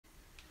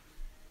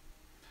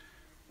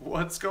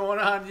What's going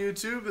on,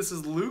 YouTube? This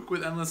is Luke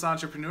with Endless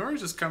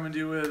Entrepreneurs, just coming to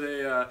you with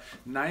a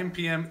 9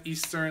 p.m.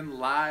 Eastern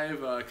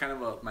live,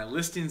 my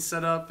listing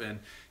setup and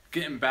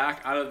getting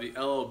back out of the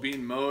LL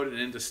Bean mode and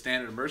into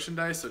standard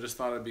merchandise. So just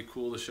thought it'd be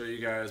cool to show you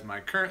guys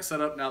my current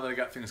setup now that I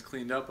got things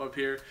cleaned up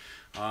here.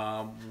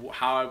 How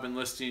I've been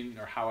listing,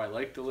 or how I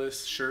like to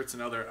list shirts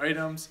and other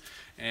items,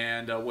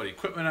 and what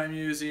equipment I'm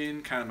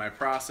using, kind of my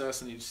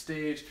process in each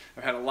stage.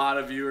 I've had a lot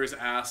of viewers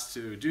ask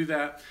to do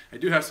that. I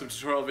do have some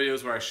tutorial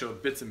videos where I show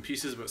bits and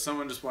pieces, but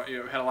someone just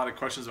had a lot of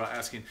questions about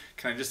asking,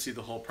 can I just see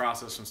the whole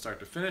process from start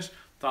to finish?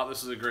 Thought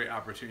this was a great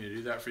opportunity to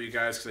do that for you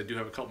guys, because I do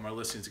have a couple more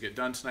listings to get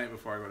done tonight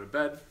before I go to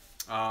bed.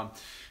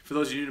 For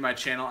those of you new to my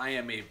channel, I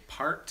am a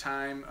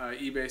part-time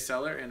eBay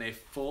seller and a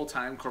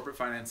full-time corporate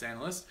finance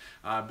analyst.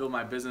 Build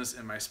my business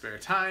in my spare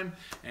time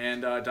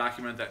and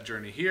document that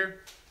journey here.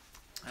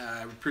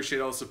 I appreciate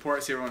all the support. I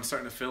see everyone's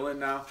starting to fill in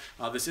now.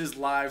 This is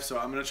live, so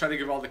I'm going to try to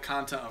give all the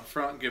content up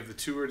front, give the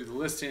tour to the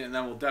listing, and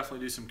then we'll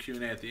definitely do some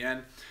Q&A at the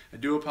end. I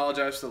do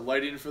apologize for the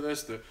lighting for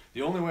this.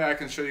 The only way I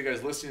can show you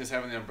guys listing is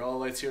having the umbrella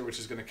lights here, which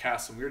is going to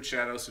cast some weird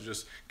shadows, so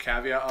just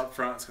caveat up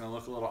front, it's going to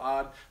look a little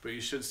odd, but you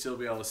should still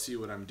be able to see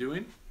what I'm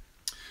doing.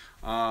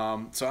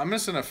 So I'm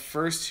just going to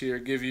first here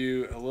give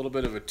you a little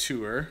bit of a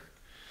tour.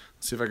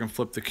 Let's see if I can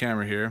flip the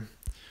camera here.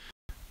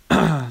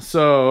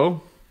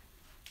 So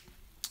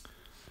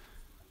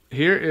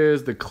here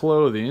is the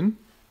clothing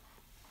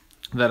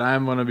that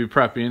I'm going to be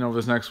prepping over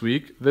this next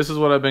week. This is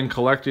what I've been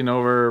collecting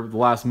over the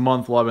last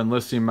month while I've been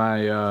listing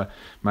my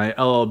my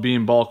LL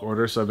Bean bulk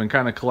order. So I've been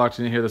kind of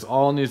collecting it here. This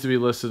all needs to be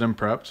listed and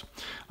prepped.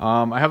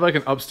 I have like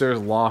an upstairs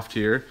loft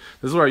here.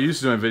 This is where I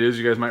used to do my videos.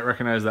 You guys might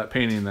recognize that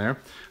painting there.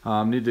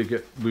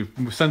 We've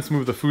since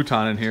moved the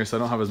futon in here, so I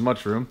don't have as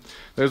much room.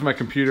 There's my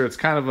computer. It's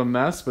kind of a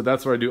mess, but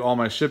that's where I do all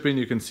my shipping.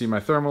 You can see my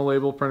thermal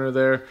label printer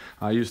there.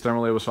 I use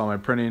thermal labels for all my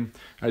printing.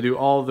 I do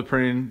all of the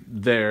printing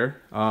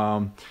there.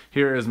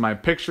 Here is my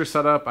picture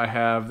setup.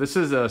 This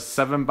is a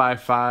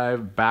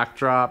 7x5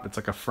 backdrop. It's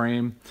like a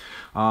frame,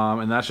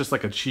 and that's just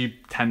like a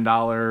cheap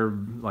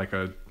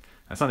 $10,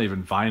 that's not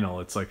even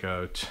vinyl.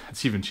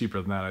 It's even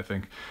cheaper than that, I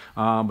think.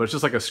 But it's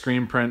just like a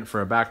screen print for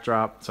a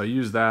backdrop. So I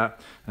use that,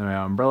 and my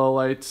umbrella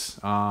lights,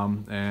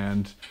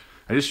 and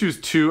I just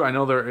use 2. I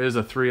know there is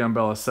a 3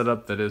 umbrella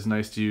setup that is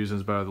nice to use and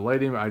is better the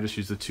lighting, but I just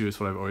use the 2. It's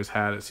what I've always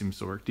had. It seems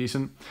to work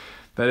decent.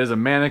 That is a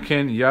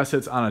mannequin. Yes,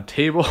 it's on a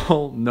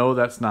table. No,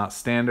 that's not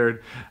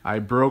standard. I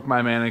broke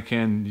my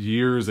mannequin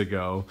years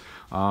ago.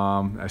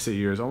 I say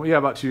years, oh yeah,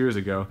 about 2 years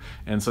ago.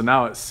 And so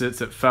now it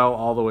fell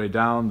all the way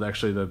down.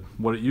 Actually,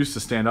 what it used to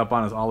stand up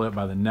on is all the way up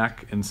by the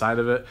neck inside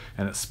of it,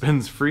 and it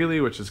spins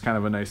freely, which is kind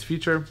of a nice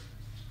feature.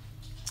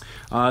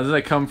 As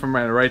I come from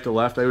my right to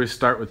left, I always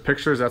start with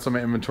pictures. That's why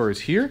my inventory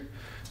is here.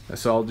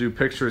 So I'll do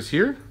pictures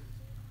here.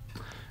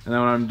 And then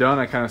when I'm done,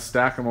 I kind of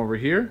stack them over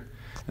here.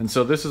 And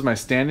so this is my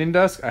standing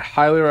desk. I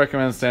highly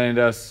recommend standing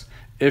desks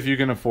if you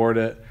can afford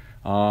it.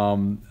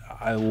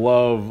 I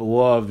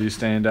love these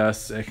standing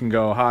desks. It can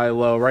go high,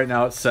 low. Right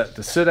now it's set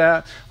to sit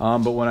at,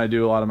 but when I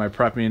do a lot of my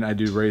prepping, I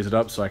do raise it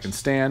up so I can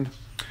stand.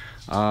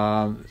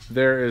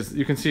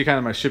 You can see kind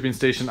of my shipping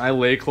station. I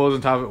lay clothes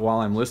on top of it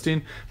while I'm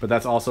listing, but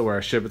that's also where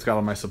I ship. It's got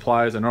all my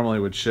supplies. I normally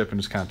would ship and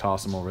just kind of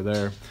toss them over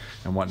there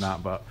and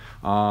whatnot. But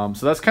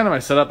so that's kind of my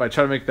setup. I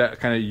try to make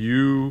that kind of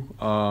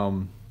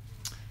U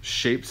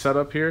shape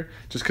setup here,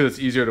 just because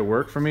it's easier to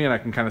work for me and I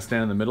can kind of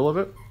stand in the middle of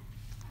it.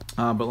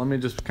 But let me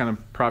just kind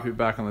of prop you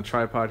back on the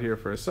tripod here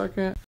for a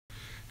second.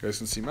 You guys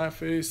can see my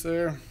face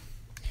there.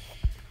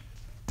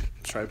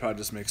 Tripod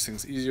just makes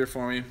things easier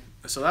for me.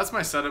 So that's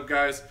my setup,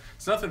 guys.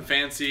 It's nothing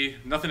fancy,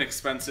 nothing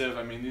expensive.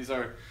 I mean, these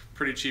are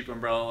pretty cheap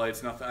umbrella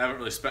lights. Nothing. I haven't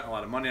really spent a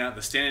lot of money on it.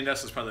 The standing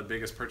desk is probably the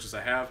biggest purchase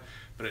I have,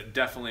 but it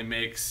definitely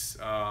makes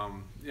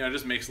it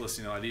just makes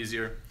listing a lot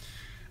easier.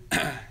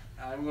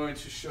 I'm going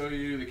to show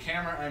you the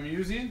camera I'm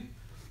using,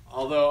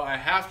 although I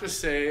have to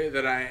say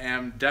that I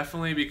am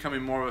definitely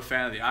becoming more of a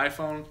fan of the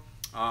iPhone,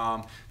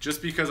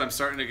 just because I'm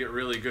starting to get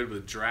really good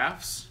with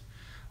drafts,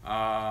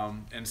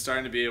 and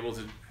starting to be able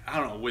to, I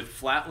don't know, with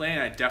flat laying,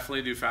 I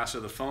definitely do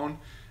faster with the phone.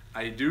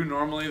 I do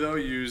normally, though,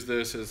 use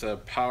this as a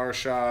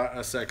PowerShot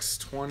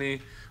SX20.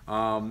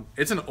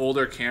 It's an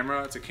older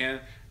camera. It's a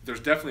Canon.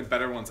 There's definitely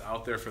better ones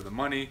out there for the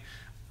money.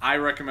 I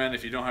recommend,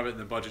 if you don't have it in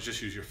the budget,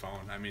 just use your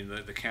phone. I mean,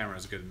 the camera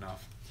is good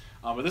enough.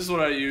 But this is what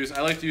I use.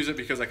 I like to use it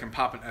because I can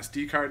pop an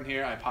SD card in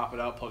here. I pop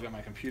it out, plug in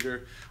my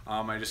computer.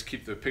 I just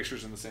keep the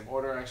pictures in the same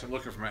order. Actually, I'm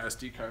looking for my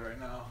SD card right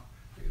now.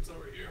 I think it's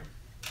over here.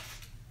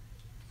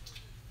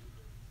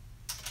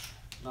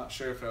 Not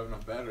sure if I have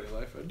enough battery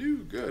life. I do,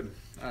 good.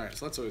 All right,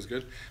 so that's always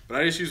good. But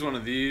I just use one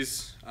of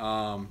these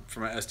for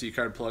my SD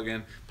card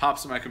plug-in.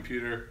 Pops in my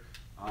computer,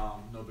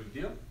 no big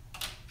deal.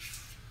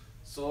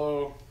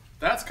 So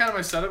that's kind of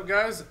my setup,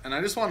 guys. And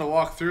I just wanted to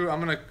walk through. I'm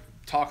gonna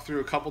talk through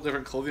a couple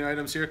different clothing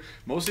items here.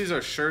 Most of these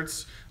are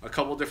shirts, a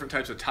couple different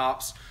types of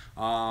tops,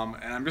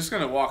 and I'm just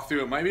going to walk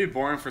through. It might be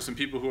boring for some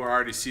people who are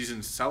already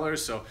seasoned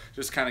sellers, so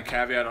just kind of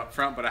caveat up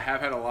front, but I have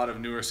had a lot of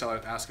newer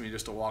sellers asking me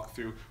just to walk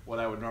through what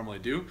I would normally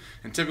do.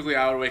 And typically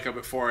I would wake up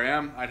at 4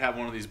 a.m. I'd have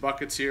one of these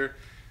buckets here.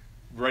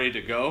 ready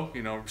to go,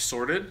 you know,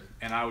 sorted,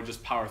 and I would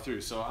just power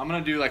through. So I'm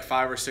gonna do like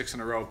 5 or 6 in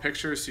a row of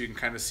pictures so you can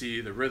kind of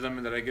see the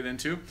rhythm that I get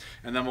into,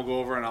 and then we'll go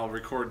over and I'll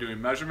record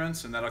doing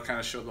measurements, and that'll kind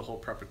of show the whole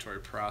preparatory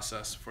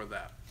process for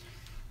that.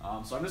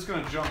 So I'm just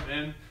gonna jump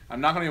in.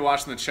 I'm not gonna be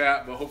watching the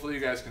chat, but hopefully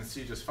you guys can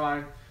see just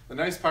fine. The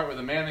nice part with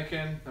the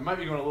mannequin, I might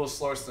be going a little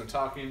slower since I'm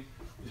talking,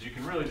 is you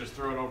can really just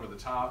throw it over the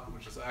top,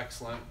 which is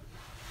excellent.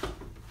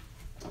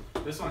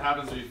 This one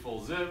happens to be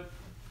full zip.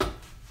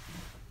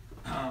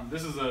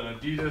 This is an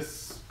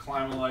Adidas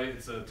Climalite.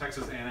 It's a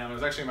Texas A&M. It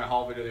was actually in my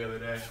haul video the other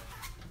day.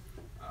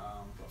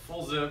 But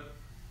full zip.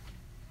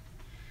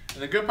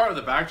 And the good part of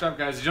the backdrop,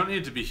 guys, you don't need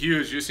it to be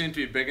huge. You just need it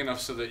to be big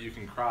enough so that you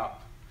can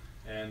crop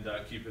and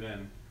keep it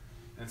in.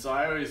 And so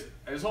I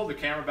just hold the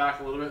camera back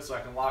a little bit so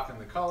I can lock in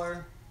the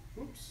color.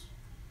 Oops.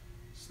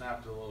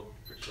 Snapped a little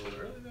picture a little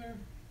early there.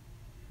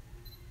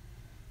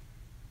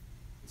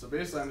 So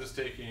basically I'm just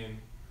taking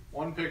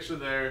one picture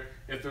there.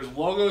 If there's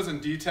logos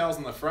and details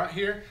in the front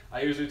here,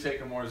 I usually take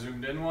a more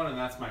zoomed in one, and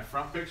that's my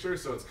front picture,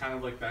 so it's kind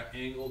of like that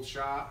angled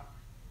shot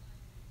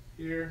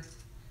here.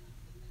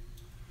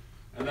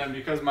 And then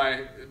because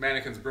my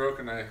mannequin's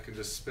broken, I can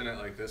just spin it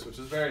like this, which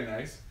is very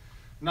nice.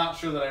 Not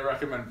sure that I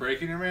recommend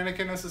breaking your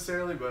mannequin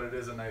necessarily, but it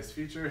is a nice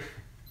feature.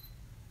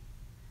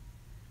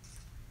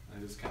 I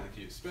just kind of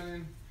keep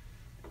spinning.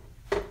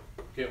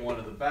 Get one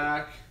to the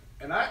back.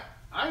 And I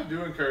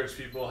do encourage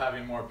people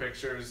having more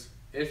pictures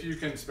if you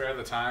can spare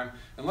the time.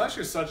 Unless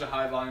you're such a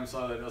high volume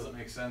seller that it doesn't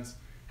make sense,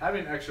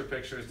 having extra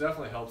pictures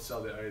definitely helps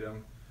sell the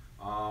item.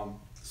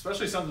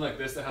 Especially something like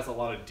this that has a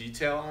lot of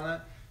detail on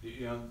it.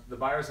 You know, the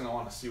buyer's gonna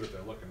want to see what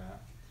they're looking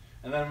at.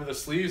 And then with the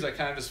sleeves, I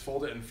kind of just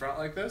fold it in front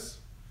like this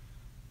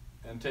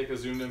and take a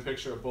zoomed in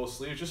picture of both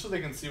sleeves just so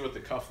they can see what the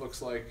cuff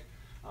looks like,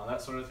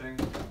 that sort of thing.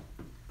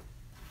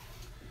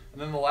 And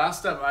then the last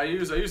step I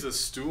use a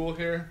stool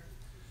here,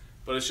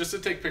 but it's just to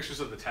take pictures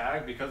of the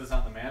tag because it's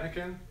on the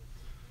mannequin.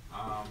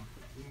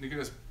 You can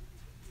just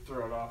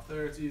throw it off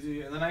there, it's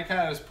easy. And then I kind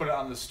of just put it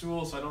on the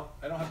stool so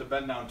I don't have to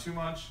bend down too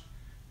much.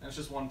 And it's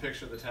just one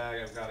picture of the tag,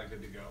 I've got it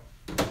good to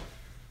go.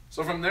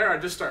 So from there I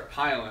just start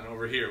piling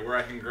over here where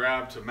I can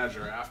grab to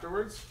measure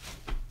afterwards.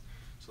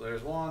 So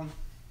there's one.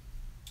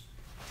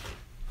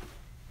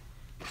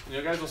 And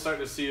you guys will start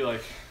to see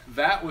like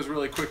that was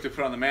really quick to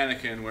put on the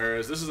mannequin,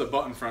 whereas this is a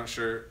button front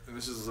shirt and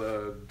this is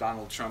a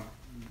Donald Trump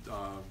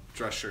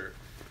dress shirt.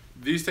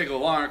 These take a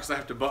little longer because I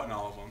have to button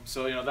all of them.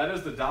 So, you know, that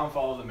is the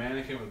downfall of the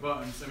mannequin with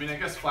buttons. I mean, I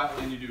guess flat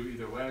line you do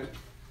either way.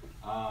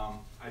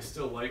 I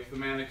still like the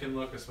mannequin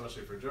look,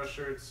 especially for dress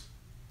shirts.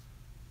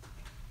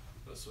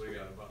 But so we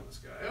gotta button this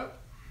guy up.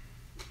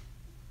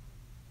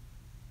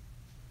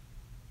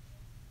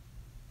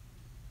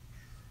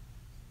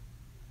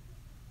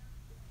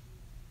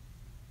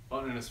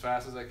 Buttoning as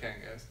fast as I can,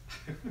 guys.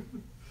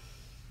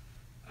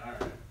 All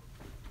right.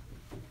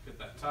 Get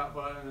that top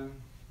button.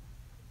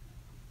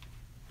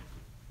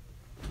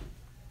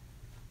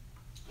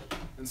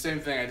 And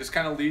same thing, I just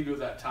kind of lead with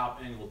that top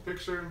angled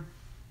picture.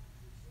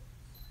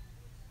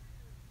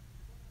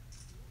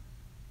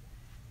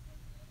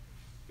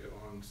 Get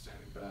one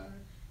standing back.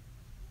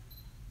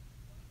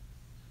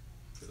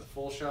 Get a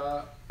full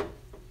shot,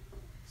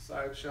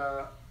 side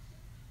shot.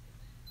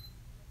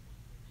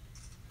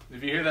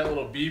 If you hear that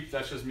little beep,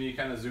 that's just me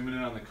kind of zooming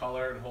in on the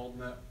color and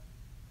holding it.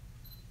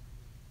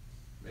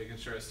 Making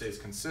sure it stays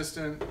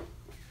consistent.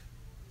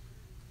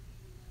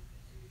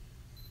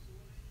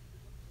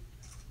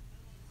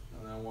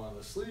 And then one on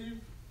the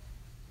sleeve.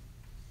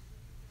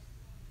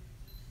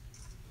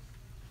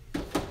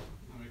 And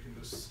we can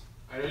just,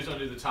 I usually don't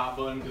do the top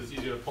button because it's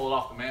easier to pull it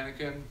off the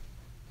mannequin.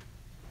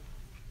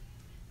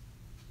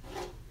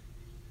 And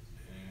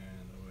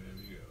away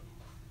we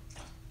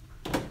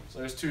go. So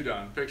there's two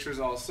done.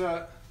 Picture's all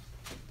set.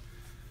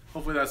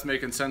 Hopefully that's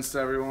making sense to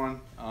everyone.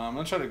 I'm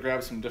gonna try to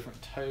grab some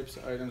different types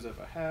of items if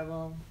I have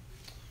them.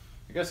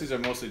 I guess these are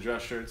mostly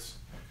dress shirts.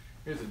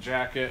 Here's a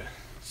jacket.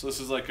 So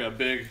this is like a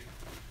big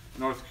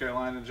North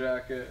Carolina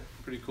jacket.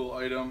 Pretty cool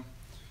item.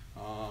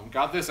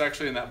 Got this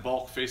actually in that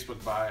bulk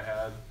Facebook buy I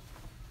had.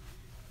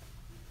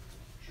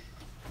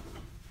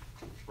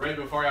 Right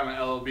before I got my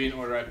LL Bean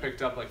order, I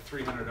picked up like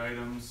 300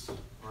 items,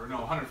 or no,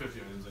 150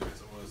 items I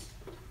guess it was,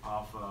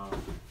 off a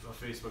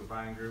Facebook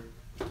buying group.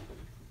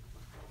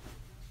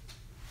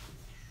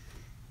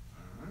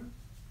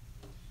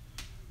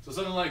 So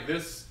something like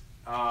this,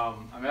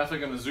 I'm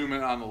definitely going to zoom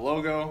in on the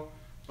logo,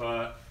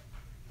 but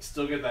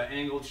still get that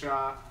angled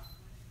shot.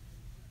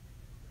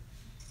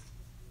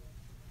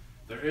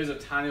 There is a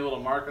tiny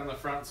little mark on the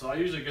front, so I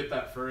usually get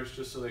that first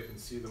just so they can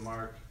see the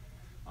mark.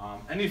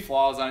 Any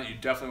flaws on it, you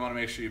definitely want to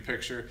make sure you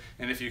picture,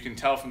 and if you can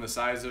tell from the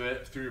size of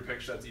it through your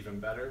picture, that's even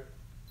better.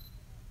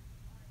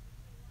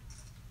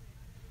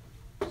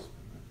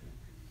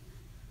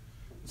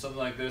 Something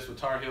like this with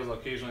Tar Heels, I'll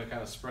occasionally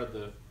kind of spread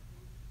the,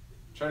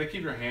 try to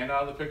keep your hand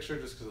out of the picture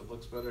just because it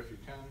looks better if you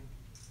can.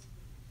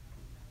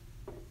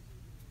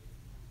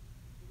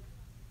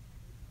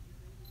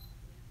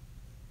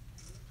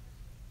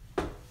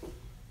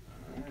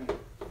 Alright.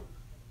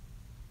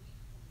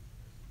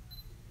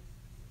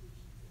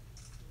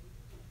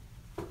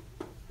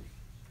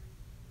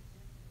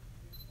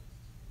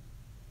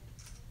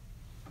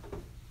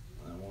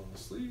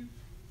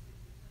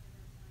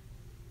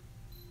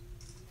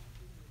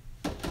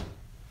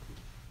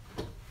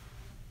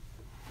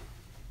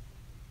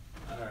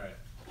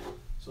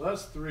 So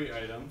that's 3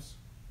 items.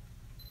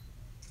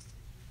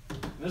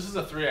 And this is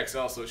a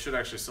 3XL, so it should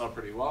actually sell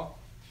pretty well.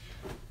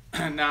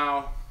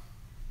 Now,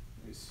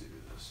 let me see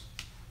this.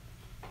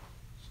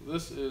 So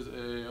this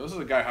is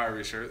a Guy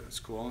Harvey shirt. That's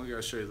cool. I'm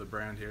gonna show you the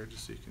brand here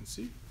just so you can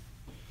see.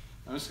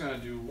 I'm just gonna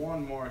do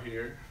one more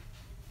here.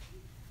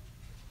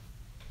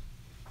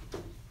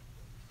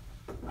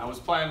 I was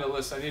planning to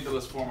list, I need to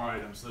list 4 more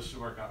items, so this should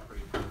work out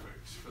pretty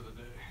perfect for the day.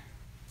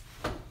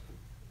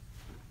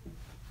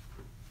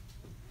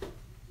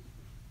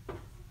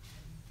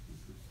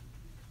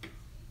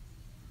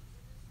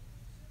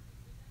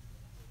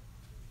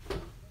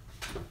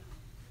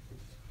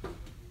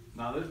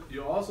 Now this,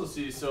 you'll also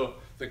see, so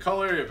the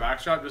color area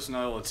backdrop, just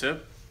another little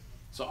tip.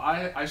 So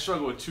I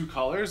struggle with 2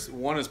 colors.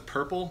 One is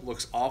purple,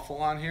 looks awful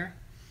on here.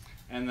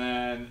 And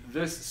then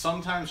this,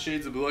 sometimes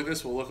shades of blue like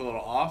this will look a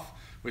little off,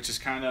 which is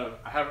kind of,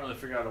 I haven't really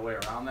figured out a way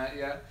around that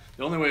yet.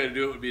 The only way to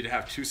do it would be to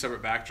have 2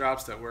 separate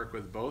backdrops that work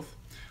with both.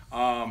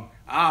 Anna,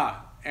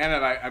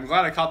 I'm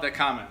glad I caught that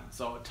comment.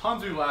 So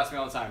tons of people ask me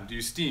all the time, do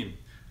you steam?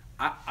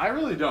 I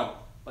really don't.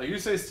 Like, you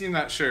say steam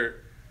that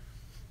shirt,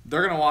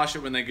 they're gonna wash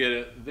it when they get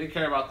it. They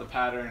care about the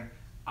pattern.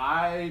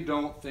 I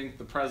don't think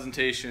the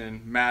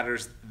presentation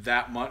matters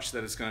that much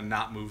that it's gonna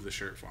not move the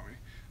shirt for me.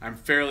 I'm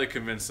fairly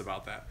convinced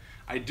about that.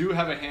 I do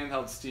have a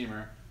handheld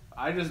steamer.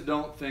 I just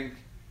don't think,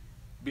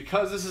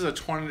 because this is a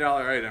 $20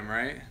 item,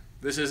 right?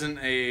 This isn't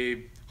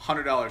a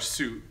 $100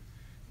 suit.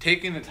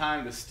 Taking the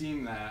time to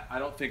steam that, I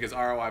don't think is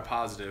ROI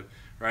positive,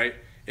 right?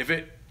 If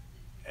it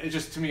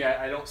just, to me,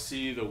 I don't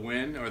see the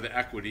win or the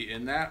equity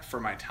in that for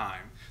my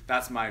time.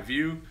 That's my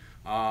view.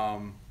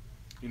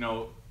 You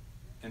know,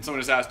 and someone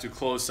just asked, do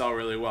clothes sell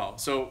really well?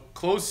 So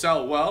clothes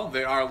sell well.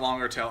 They are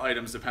longer tail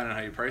items depending on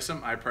how you price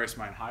them. I price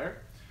mine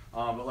higher.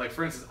 But like,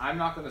 for instance, I'm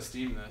not gonna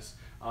steam this.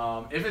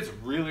 If it's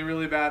really,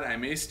 really bad, I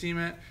may steam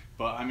it.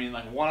 But I mean,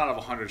 like 1 out of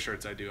 100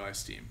 shirts I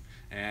steam.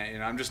 And you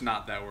know, I'm just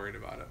not that worried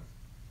about it.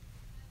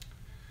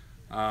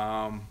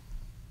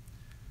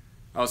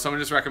 Oh, someone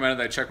just recommended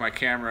that I check my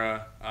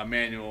camera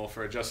manual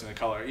for adjusting the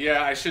color.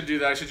 Yeah, I should do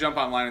that. I should jump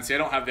online and see. I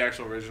don't have the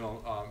actual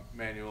original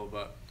manual,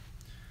 but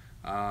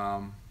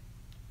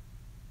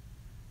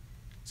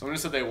someone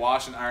just said they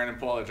wash and iron and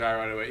pull out the dryer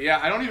right away. Yeah,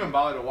 I don't even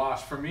bother to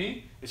wash. For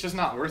me, it's just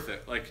not worth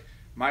it. Like,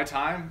 my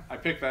time, I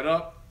pick that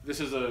up. This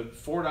is a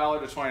 $4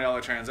 to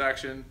 $20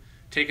 transaction.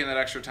 Taking that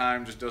extra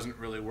time just doesn't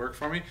really work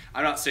for me.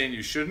 I'm not saying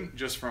you shouldn't,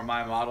 just from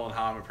my model and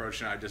how I'm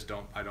approaching it,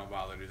 I don't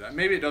bother to do that.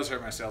 Maybe it does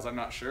hurt my sales, I'm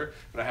not sure,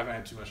 but I haven't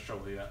had too much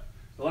trouble yet.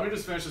 But let me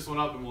just finish this one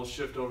up and we'll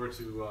shift over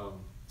to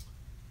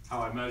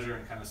how I measure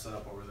and kind of set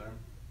up over there.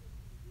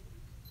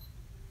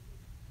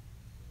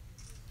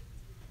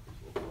 So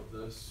we'll put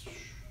this.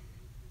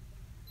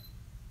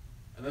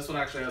 And this one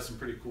actually has some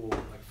pretty cool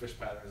like fish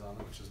patterns on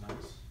it, which is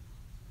nice.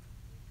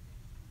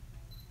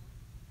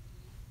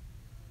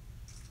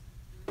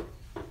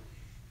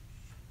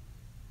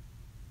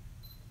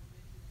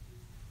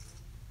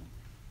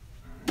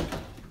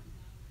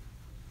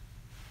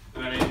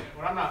 And I mean,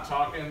 when I'm not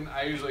talking,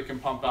 I usually can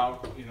pump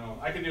out, you know,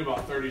 I can do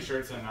about 30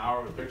 shirts in an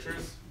hour with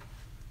pictures.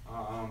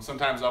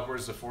 Sometimes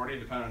upwards to 40,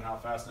 depending on how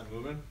fast I'm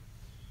moving.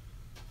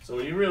 So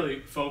when you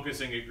really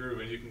focus and get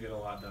grooving, you can get a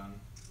lot done.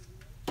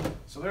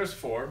 So there's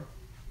 4.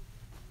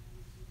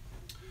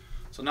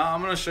 So now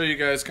I'm going to show you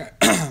guys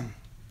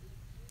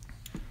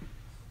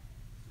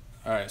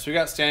Alright, so we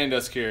got standing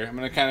desk here. I'm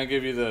going to kind of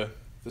give you the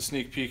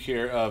sneak peek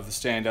here of the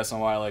standing desk and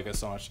why I like it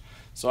so much.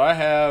 So I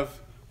have,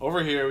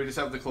 over here, we just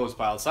have the clothes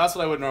pile. So that's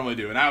what I would normally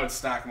do. And I would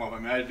stack them up. I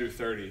mean, I'd do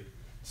 30,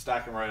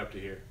 stack them right up to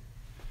here.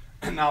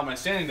 And now my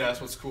standing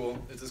desk, what's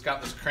cool is it's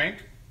got this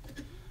crank,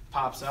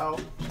 pops out,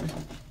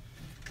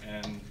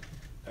 and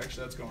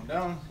actually that's going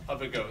down,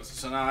 up it goes.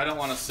 So now I don't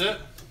want to sit.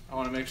 I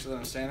want to make sure that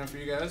I'm standing for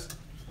you guys.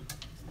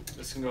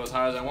 This can go as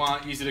high as I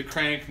want. Easy to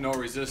crank, no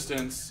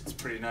resistance. It's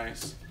pretty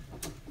nice.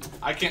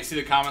 I can't see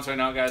the comments right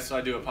now, guys, so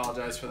I do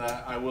apologize for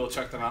that. I will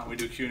check them out when we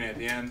do Q&A at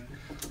the end.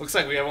 Looks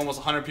like we have almost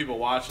 100 people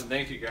watching.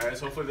 Thank you,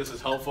 guys. Hopefully this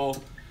is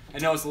helpful. I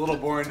know it's a little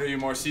boring to you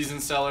more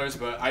seasoned sellers,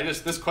 but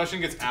this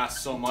question gets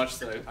asked so much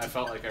that I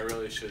felt like I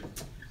really should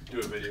do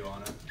a video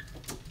on it.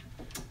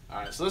 All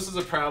right, so this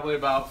is probably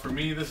about, for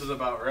me, this is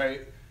about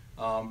right.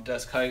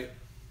 Desk height.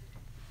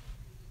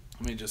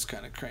 Let me just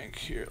kind of crank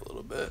here a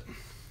little bit.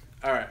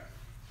 All right.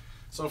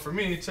 So for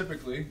me,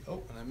 typically,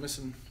 oh, and I'm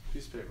missing a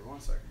piece of paper. 1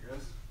 second,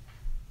 guys.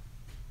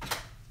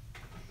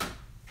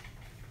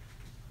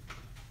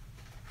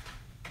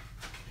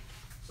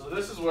 So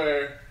this is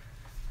where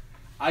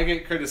I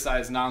get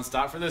criticized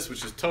nonstop for this,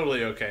 which is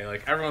totally okay.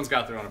 Like, everyone's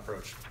got their own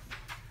approach.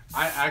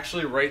 I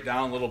actually write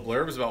down little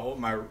blurbs about what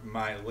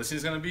my listing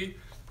is going to be.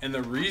 And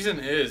the reason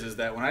is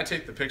that when I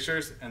take the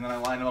pictures and then I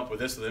line them up with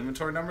this, with the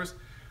inventory numbers,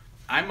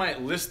 I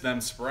might list them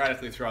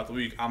sporadically throughout the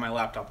week on my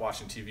laptop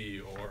watching TV,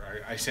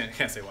 or I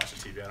can't say watching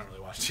TV, I don't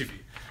really watch TV.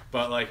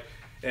 But like,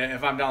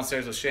 if I'm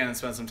downstairs with Shannon,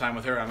 spend some time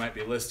with her, I might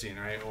be listing,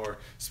 right? Or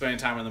spending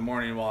time in the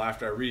morning while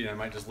after I read, I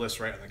might just list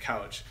right on the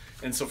couch.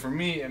 And so for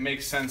me, it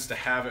makes sense to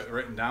have it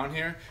written down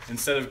here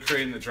instead of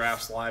creating the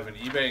drafts live in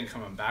eBay and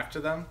coming back to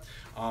them.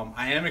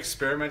 I am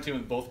experimenting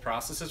with both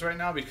processes right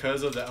now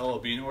because of the LL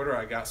Bean order.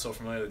 I got so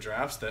familiar with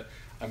drafts that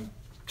I'm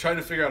trying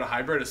to figure out a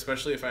hybrid,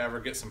 especially if I ever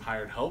get some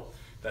hired help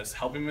that's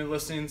helping me with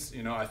listings.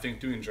 You know, I think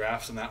doing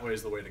drafts in that way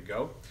is the way to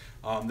go.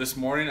 This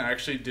morning I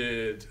actually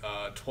did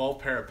 12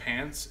 pair of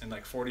pants in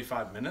like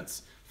 45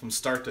 minutes from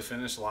start to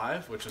finish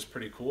live, which is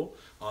pretty cool.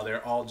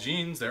 They're all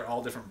jeans, they're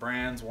all different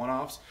brands,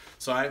 one-offs.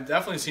 So I've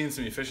definitely seen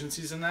some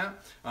efficiencies in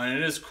that. And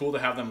it is cool to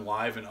have them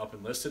live and up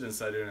and listed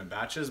instead of doing it in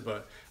batches,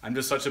 but I'm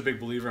just such a big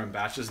believer in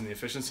batches and the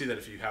efficiency that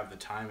if you have the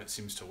time, it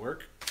seems to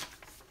work.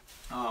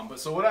 But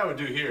so what I would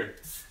do here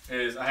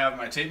is I have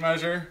my tape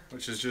measure,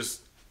 which is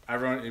just,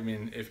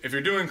 if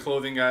you're doing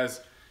clothing,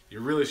 guys, you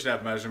really should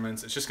have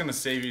measurements. It's just gonna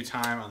save you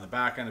time on the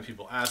back end of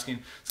people asking.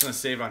 It's gonna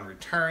save on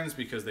returns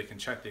because they can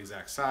check the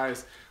exact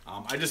size.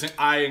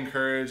 I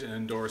encourage and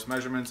endorse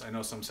measurements. I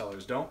know some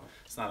sellers don't.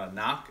 It's not a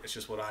knock, it's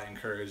just what I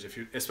encourage.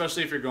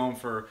 Especially if you're going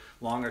for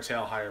longer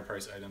tail, higher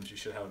price items, you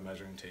should have a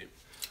measuring tape.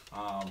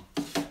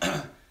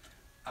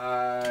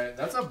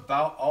 That's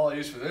about all I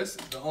use for this.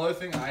 The only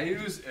thing I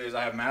use is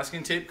I have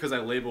masking tape because I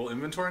label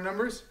inventory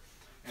numbers,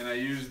 and I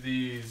use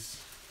these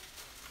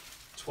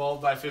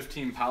 12 by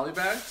 15 poly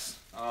bags.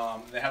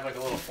 They have like a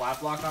little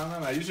flap lock on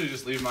them. I usually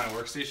just leave my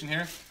workstation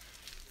here.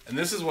 And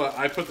this is what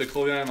I put the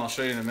clothing on, I'll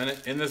show you in a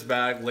minute, in this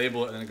bag,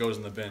 label it, and it goes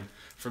in the bin.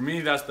 For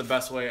me, that's the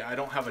best way. I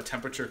don't have a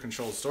temperature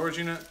controlled storage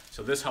unit,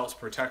 so this helps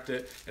protect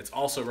it. It's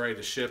also ready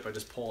to ship. I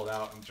just pull it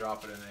out and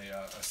drop it in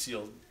a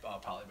sealed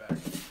poly bag.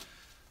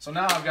 So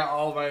now I've got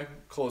all of my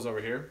clothes over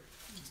here.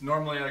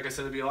 Normally, like I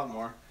said, it'd be a lot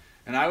more.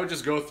 And I would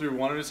just go through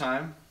one at a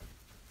time.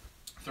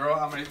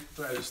 I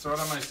just throw it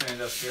on my standing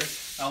desk here.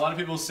 Now, a lot of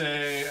people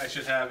say I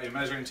should have a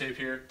measuring tape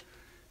here.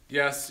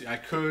 Yes, I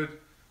could.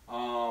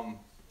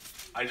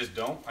 I just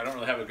don't. I don't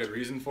really have a good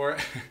reason for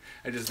it.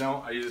 I just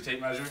don't. I use a tape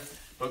measure.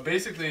 But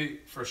basically,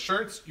 for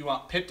shirts, you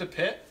want pit to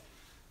pit.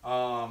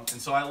 And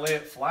so I lay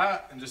it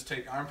flat and just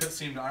take armpit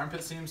seam to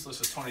armpit seam. So this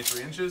is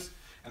 23 inches.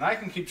 And I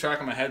can keep track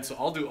in my head. So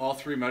I'll do all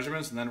three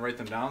measurements and then write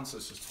them down. So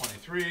this is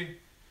 23.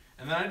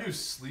 And then I do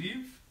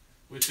sleeve,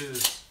 which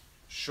is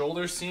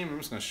shoulder seam. I'm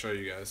just going to show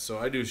you guys. So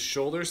I do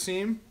shoulder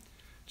seam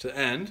to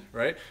end,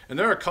 right? And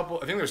there are a couple,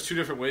 I think there's two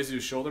different ways to do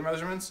shoulder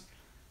measurements,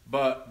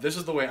 but this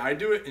is the way I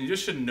do it. And you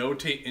just should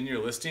notate in your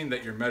listing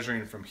that you're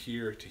measuring from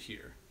here to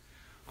here.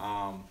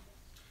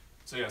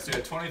 So yeah, so we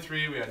had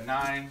 23, we had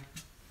 9,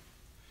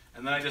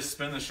 and then I just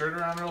spin the shirt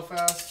around real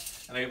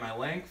fast, and I get my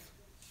length.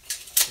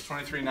 So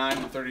 23, 9,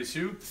 and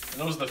 32. And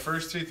those are the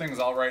first three things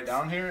I'll write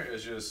down here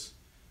is just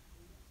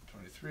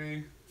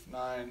 23,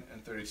 9,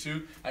 and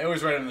 32. I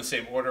always write them in the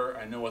same order.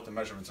 I know what the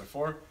measurements are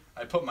for.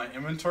 I put my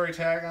inventory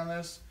tag on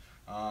this.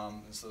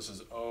 So this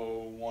is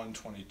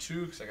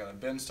 0122 because I got a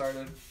bin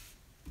started.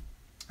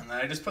 And then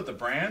I just put the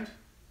brand.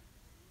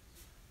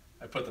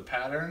 I put the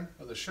pattern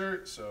of the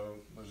shirt. So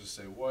let's just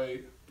say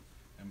white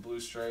and blue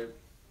stripe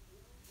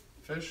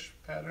fish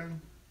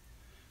pattern.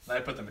 Then I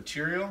put the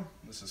material.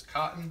 This is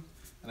cotton.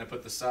 And I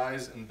put the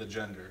size and the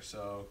gender.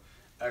 So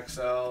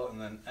XL and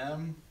then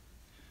M.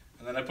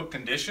 And then I put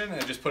condition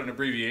and I just put an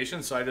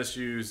abbreviation. So I just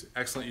use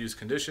excellent use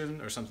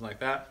condition or something like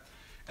that.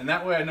 And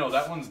that way I know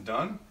that one's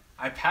done.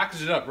 I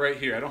package it up right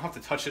here. I don't have to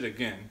touch it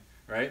again,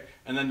 right?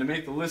 And then to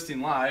make the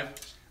listing live,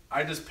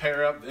 I just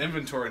pair up the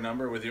inventory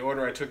number with the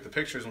order I took the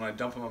pictures when I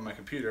dump them on my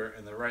computer,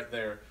 and they're right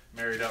there,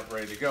 married up,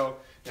 ready to go.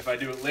 If I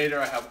do it later,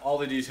 I have all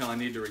the detail I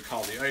need to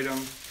recall the item,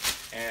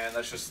 and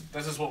this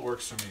is what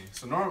works for me.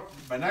 So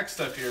my next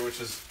step here,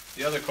 which is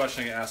the other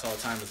question I get asked all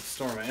the time, is to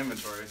store my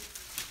inventory.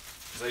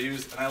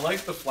 And I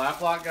like the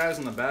flap lock, guys,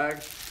 in the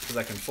bag because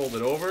I can fold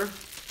it over,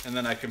 and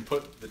then I can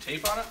put the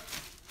tape on it.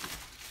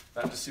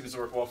 That just seems to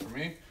work well for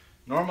me.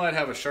 Normally I'd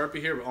have a Sharpie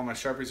here, but all my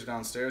Sharpies are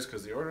downstairs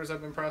because the orders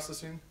I've been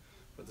processing.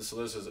 But so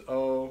this is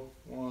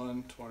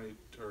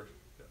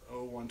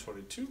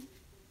 0122.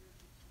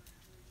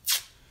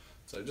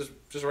 So just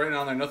write it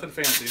on there, nothing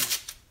fancy.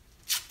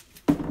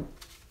 And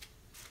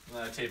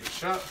then I tape it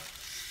shut,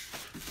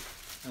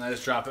 and I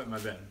just drop it in my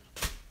bin.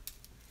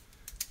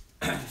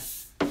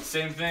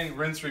 Same thing,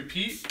 rinse,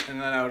 repeat,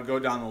 and then I would go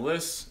down the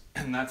list,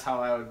 and that's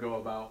how I would go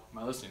about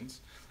my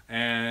listings.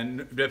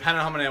 And depending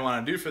on how many I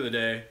want to do for the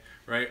day,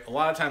 right? A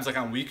lot of times, like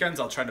on weekends,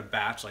 I'll try to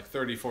batch like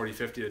 30, 40,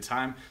 50 at a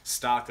time,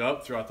 stock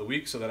up throughout the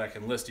week so that I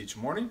can list each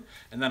morning.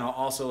 And then I'll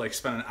also like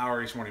spend an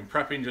hour each morning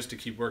prepping just to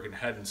keep working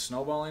ahead and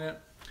snowballing it.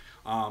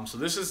 So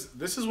this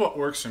is what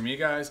works for me,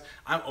 guys.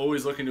 I'm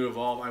always looking to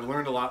evolve. I've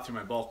learned a lot through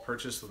my bulk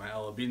purchase with my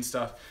LL Bean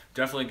stuff,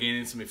 definitely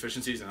gaining some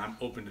efficiencies, and I'm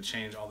open to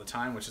change all the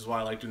time, which is why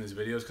I like doing these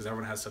videos because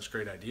everyone has such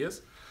great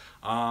ideas.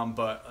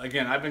 But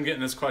again, I've been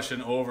getting this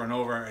question over and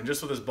over, and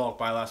just with this bulk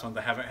buy last month,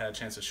 I haven't had a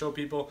chance to show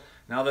people.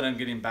 Now that I'm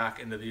getting back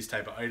into these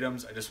type of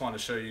items, I just want to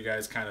show you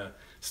guys kind of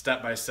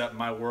step by step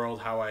my world,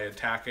 how I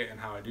attack it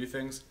and how I do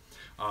things.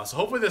 So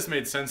hopefully this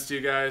made sense to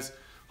you guys.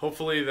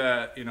 Hopefully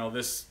that, you know,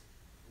 this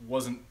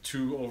wasn't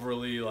too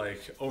overly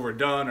like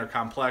overdone or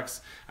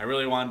complex. I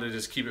really wanted to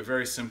just keep it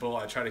very simple.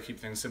 I try to keep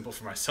things simple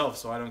for myself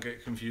so I don't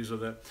get confused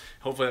with it.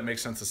 Hopefully that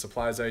makes sense, the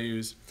supplies I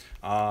use.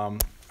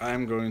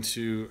 I'm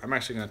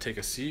actually going to take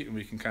a seat and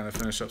we can kind of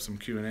finish up some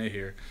Q&A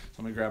here.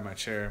 So let me grab my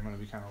chair. I'm going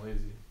to be kind of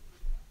lazy.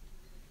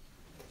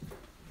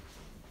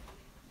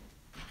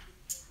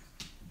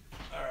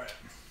 All right.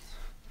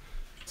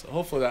 So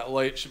hopefully that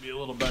light should be a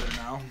little better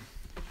now.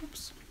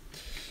 Oops.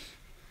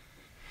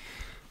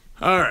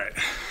 All right.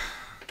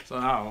 So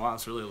now, wow,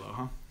 it's really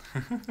low,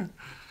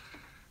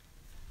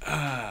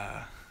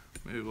 huh?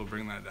 Maybe we'll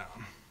bring that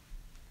down.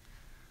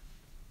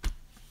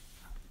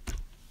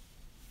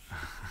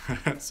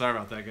 Sorry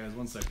about that, guys.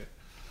 1 second.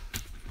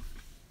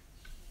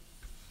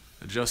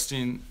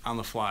 Adjusting on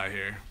the fly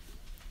here.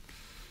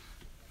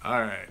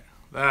 All right,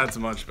 that's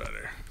much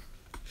better.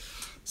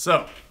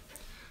 So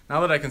now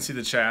that I can see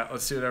the chat,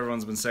 let's see what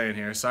everyone's been saying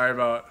here. Sorry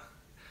about,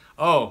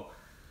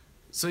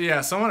 so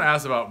yeah, someone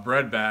asked about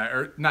bread bag,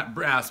 or not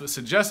asked, but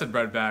suggested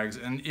bread bags.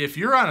 And if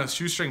you're on a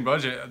shoestring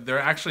budget, they're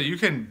actually, you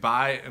can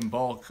buy in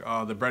bulk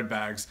the bread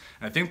bags.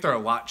 And I think they're a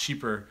lot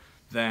cheaper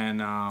than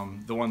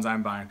the ones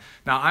I'm buying.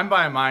 Now I'm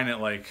buying mine at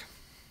like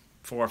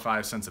 4 or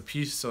 5 cents a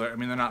piece, so I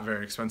mean they're not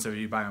very expensive if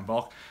you buy in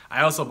bulk.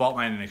 I also bought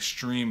mine in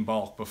extreme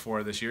bulk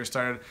before this year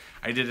started.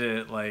 I did it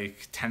at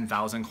like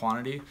 10,000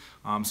 quantity,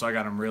 so I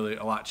got them really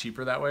a lot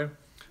cheaper that way.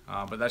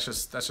 But that's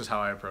just how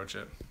I approach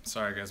it.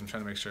 Sorry guys, I'm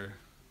trying to make sure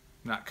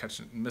I'm not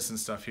missing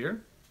stuff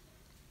here.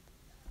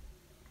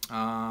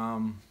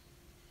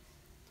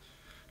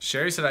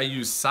 Sherry said I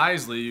use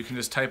Sizely. You can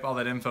just type all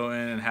that info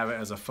in and have it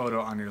as a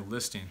photo on your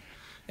listing.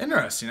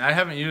 Interesting. I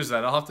haven't used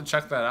that. I'll have to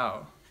check that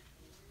out.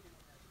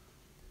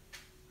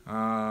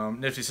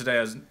 Nifty said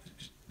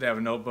they have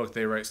a notebook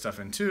they write stuff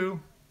in too.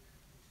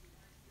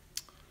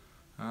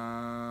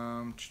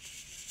 Let's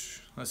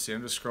see.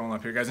 I'm just scrolling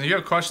up here, guys. And if you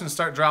have questions,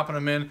 start dropping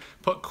them in.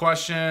 Put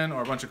question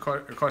or a bunch of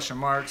question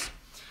marks.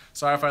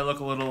 Sorry if I look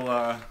a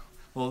little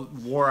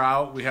wore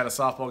out. We had a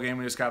softball game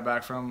we just got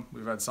back from.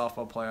 We've had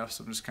softball playoffs,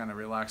 so I'm just kind of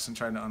relaxing,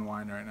 trying to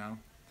unwind right now.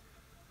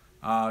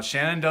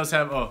 Shannon does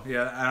have, I'm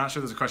not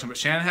sure there's a question, but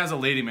Shannon has a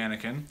lady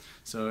mannequin.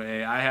 So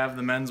I have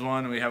the men's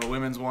one, and we have a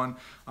women's one.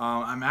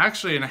 I'm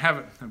actually, and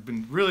I've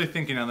been really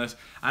thinking on this,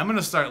 I'm going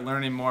to start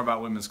learning more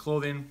about women's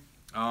clothing.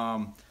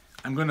 I'm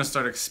going to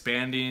start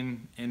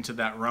expanding into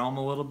that realm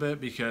a little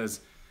bit, because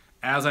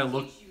as I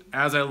look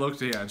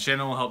to, yeah, and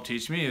Shannon will help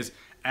teach me, is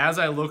as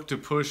I look to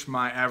push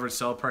my average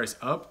sell price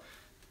up,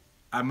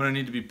 I'm going to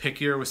need to be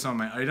pickier with some of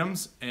my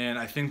items, and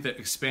I think that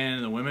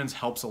expanding the women's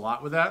helps a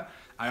lot with that.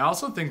 I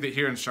also think that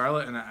here in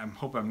Charlotte, and I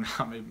hope I'm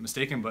not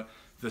mistaken, but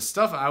the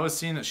stuff I was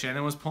seeing that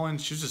Shannon was pulling,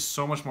 she's just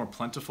so much more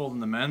plentiful than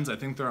the men's. I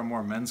think there are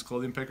more men's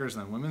clothing pickers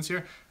than women's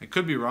here. I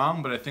could be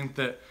wrong, but I think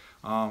that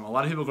a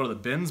lot of people go to the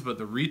bins, but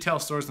the retail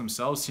stores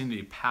themselves seem to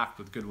be packed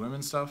with good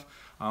women's stuff.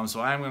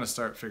 So I am going to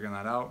start figuring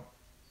that out.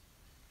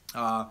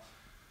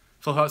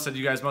 Phil Hout said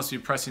you guys must be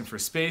pressing for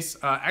space.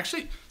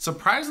 Actually,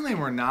 surprisingly,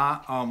 we're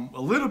not.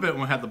 A little bit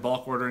when we had the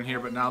bulk order in here,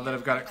 but now that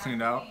I've got it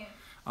cleaned out,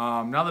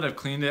 now that I've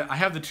cleaned it, I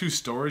have the 2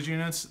 storage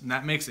units, and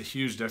that makes a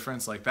huge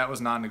difference. Like, that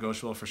was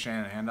non-negotiable for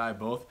Shannon and I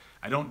both.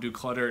 I don't do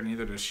clutter, and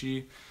neither does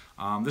she.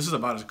 This is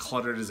about as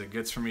cluttered as it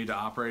gets for me to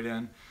operate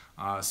in.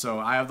 So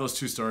I have those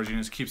 2 storage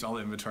units, keeps all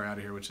the inventory out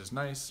of here, which is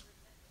nice.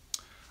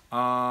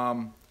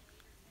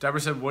 Deborah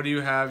said, what do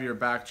you have your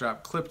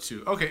backdrop clipped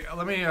to? Okay,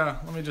 let me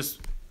just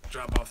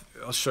drop off.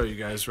 I'll show you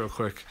guys real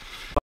quick.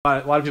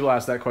 A lot of people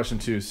ask that question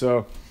too.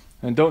 So,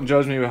 and don't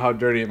judge me with how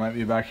dirty it might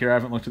be back here. I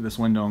haven't looked at this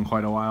window in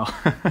quite a while.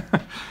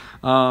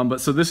 But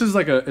so this is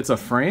like it's a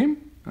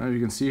frame. I don't know if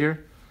you can see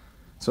here.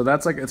 So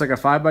it's like a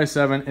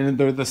 5x7, and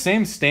they're the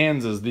same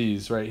stands as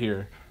these right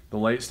here, the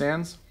light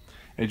stands.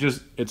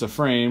 It's a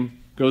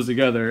frame, goes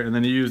together, and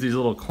then you use these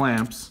little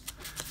clamps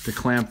to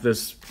clamp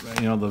this,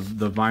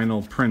 the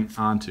vinyl print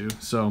onto.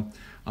 So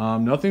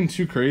nothing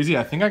too crazy.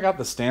 I think I got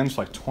the stands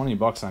for like 20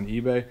 bucks on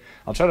eBay.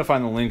 I'll try to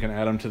find the link and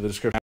add them to the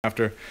description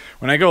after.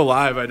 When I go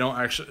live, I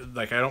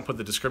don't put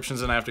the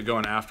descriptions in. I have to go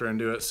in after and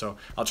do it. So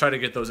I'll try to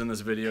get those in this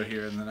video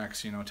here in the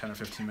next 10 or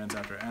 15 minutes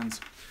after it ends.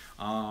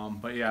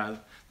 But yeah,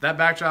 that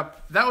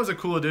backdrop, that was a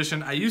cool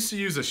addition. I used to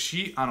use a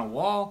sheet on a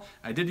wall.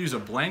 I did use a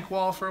blank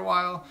wall for a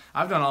while.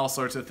 I've done all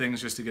sorts of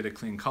things just to get a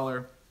clean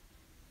color.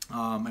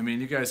 I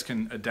mean, you guys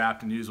can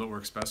adapt and use what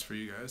works best for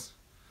you guys.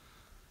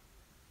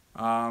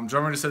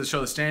 Drummer just said to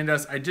show the standing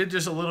desk. I did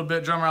just a little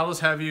bit, Drummer. I'll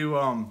just have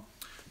you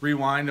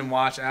rewind and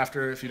watch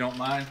after if you don't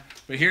mind.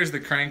 But here's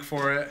the crank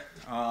for it.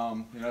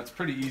 It's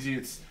pretty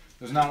easy.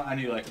 There's not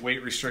any like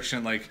weight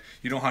restriction. Like,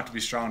 you don't have to be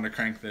strong to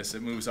crank this.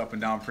 It moves up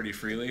and down pretty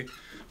freely.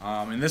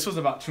 And this was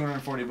about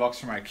 240 bucks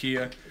from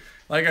IKEA.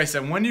 Like I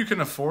said, when you can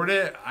afford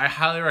it, I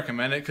highly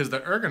recommend it, because the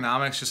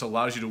ergonomics just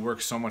allows you to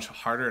work so much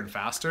harder and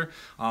faster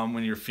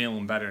when you're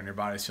feeling better and your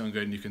body's feeling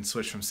good, and you can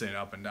switch from sitting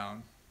up and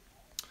down.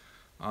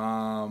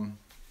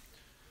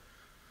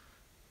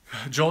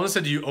 Joel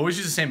said, do you always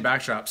use the same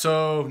backdrop?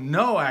 So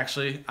no,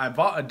 actually, I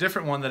bought a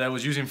different one that I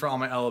was using for all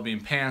my LL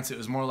Bean pants. It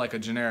was more like a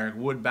generic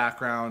wood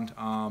background,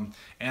 and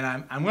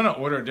I'm gonna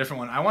order a different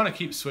one. I want to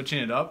keep switching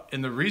it up,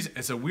 and the reason,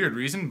 it's a weird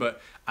reason,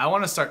 but I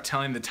want to start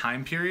telling the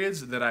time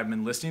periods that I've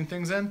been listing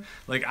things in.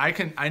 Like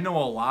I know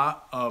a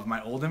lot of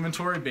my old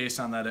inventory based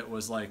on that it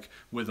was like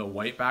with a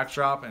white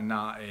backdrop and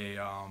not a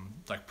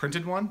like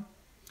printed one.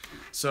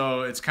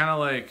 So it's kind of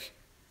like,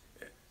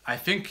 I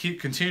think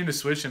continuing to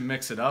switch and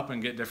mix it up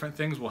and get different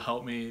things will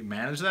help me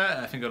manage that.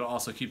 And I think it'll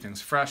also keep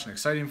things fresh and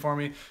exciting for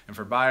me and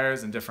for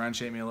buyers and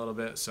differentiate me a little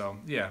bit. So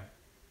yeah.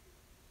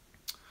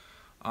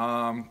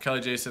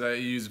 Kelly J said, I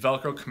use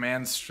Velcro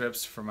command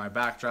strips for my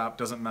backdrop.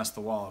 Doesn't mess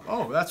the wall up.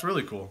 Oh, that's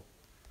really cool.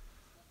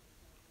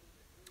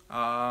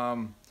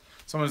 Someone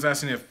was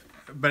asking if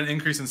been an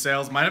increase in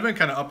sales. Might have been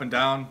kind of up and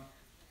down.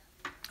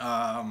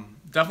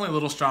 Definitely a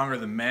little stronger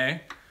than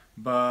May,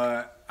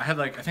 but I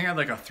think I had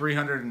like a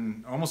 $300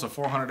 and almost a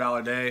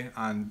 $400 day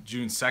on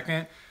June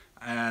 2nd,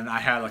 and I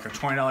had like a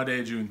 $20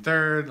 day June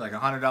 3rd, like a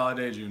 $100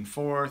 day June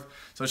 4th.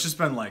 So it's just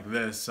been like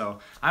this. So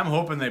I'm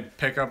hoping they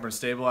pick up or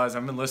stabilize.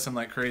 I've been listing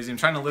like crazy. I'm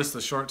trying to list the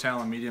short tail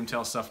and medium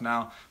tail stuff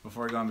now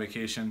before I go on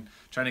vacation.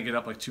 Trying to get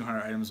up like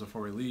 200 items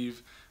before we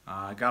leave.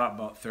 I got up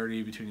about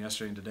 30 between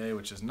yesterday and today,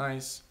 which is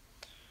nice.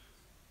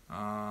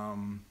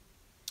 Chipmaker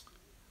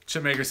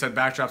said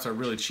backdrops are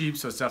really cheap,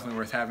 so it's definitely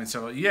worth having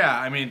several. Yeah,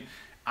 I mean,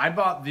 I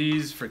bought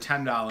these for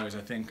 $10, I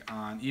think,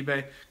 on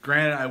eBay.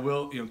 Granted, I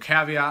will,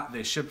 caveat,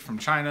 they shipped from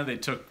China. They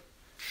took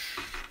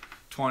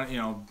 20,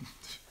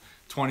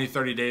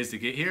 30 days to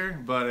get here.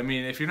 But I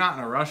mean, if you're not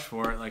in a rush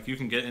for it, like, you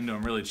can get into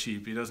them really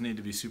cheap. It doesn't need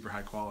to be super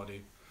high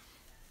quality.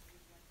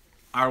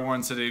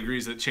 R1 said he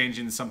agrees that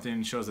changing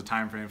something shows the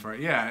time frame for it.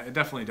 Yeah, it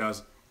definitely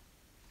does.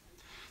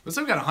 Looks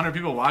like we've got 100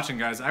 people watching,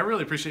 guys. I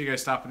really appreciate you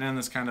guys stopping in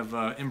this kind of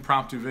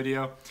impromptu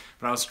video.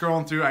 But I was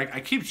scrolling through. I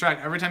keep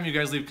track. Every time you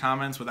guys leave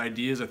comments with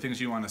ideas or things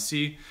you want to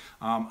see,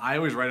 I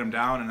always write them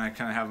down, and I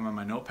kind of have them on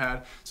my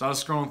notepad. So I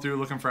was scrolling through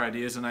looking for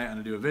ideas tonight on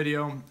to do a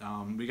video.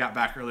 We got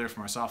back earlier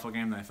from our softball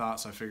game than I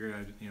thought, so I figured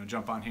I'd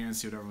jump on here and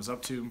see what everyone was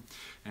up to.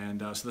 And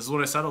so this is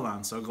what I settled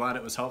on. So glad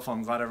it was helpful.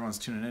 I'm glad everyone's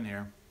tuning in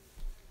here.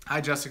 Hi,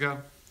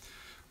 Jessica.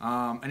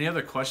 Any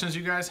other questions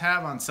you guys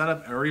have on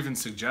setup or even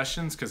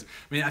suggestions? Because,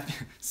 I mean,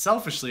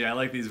 selfishly, I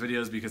like these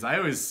videos because I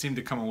always seem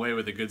to come away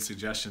with a good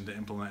suggestion to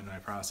implement in my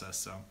process.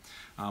 So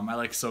I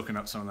like soaking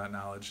up some of that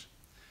knowledge.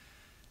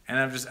 And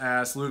I've just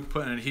asked, Luke,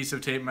 put an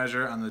adhesive tape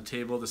measure on the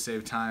table to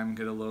save time,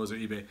 get a Lowe's or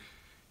eBay.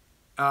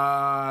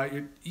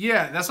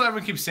 Yeah, that's what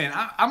everyone keeps saying.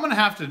 I'm going to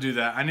have to do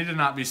that. I need to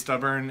not be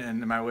stubborn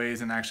in my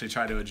ways and actually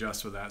try to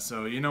adjust with that.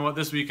 So you know what,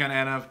 this weekend,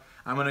 Anna,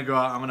 I'm going to go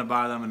out, I'm going to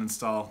buy them and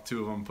install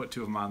 2 of them, put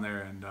 2 of them on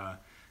there,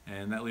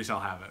 and at least I'll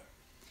have it.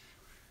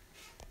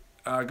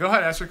 Go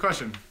ahead, ask your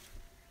question.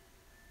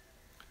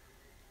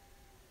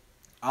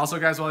 Also,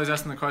 guys, while he's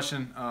asking the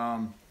question,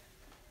 I'll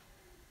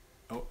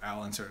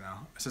insert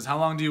now. It says, how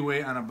long do you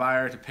wait on a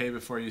buyer to pay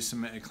before you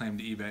submit a claim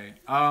to eBay?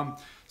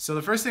 So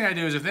the first thing I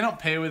do is if they don't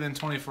pay within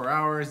 24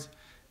 hours,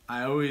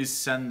 I always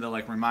send the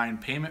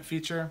remind payment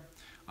feature.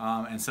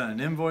 And send an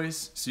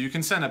invoice. So you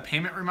can send a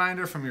payment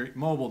reminder from your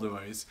mobile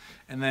device,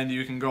 and then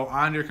you can go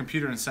on your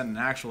computer and send an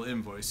actual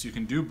invoice. You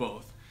can do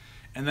both.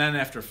 And then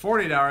after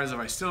 48 hours, if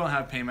I still don't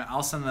have payment,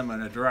 I'll send them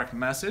a direct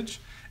message,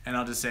 and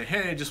I'll just say,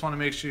 hey, just want to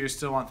make sure you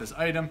still want this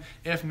item.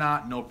 If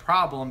not, no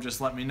problem.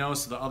 Just let me know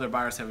so the other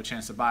buyers have a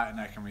chance to buy it and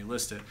I can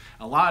relist it.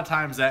 A lot of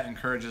times that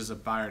encourages a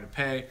buyer to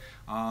pay.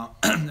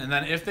 And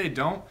then if they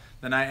don't,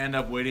 then I end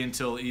up waiting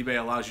until eBay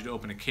allows you to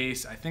open a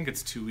case. I think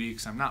it's 2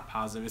 weeks. I'm not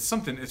positive.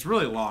 It's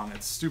really long.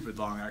 It's stupid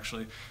long,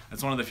 actually.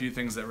 It's one of the few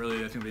things that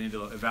really I think they need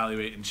to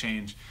evaluate and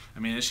change. I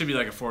mean, it should be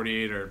like a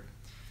 48 or...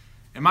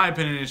 In my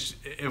opinion,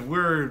 if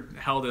we're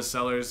held as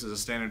sellers as a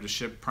standard to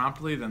ship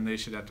promptly, then they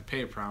should have to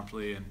pay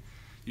promptly, and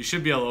you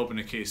should be able to open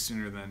a case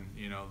sooner than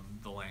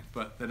the length.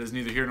 But that is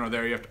neither here nor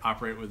there. You have to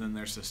operate within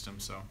their system.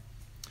 So,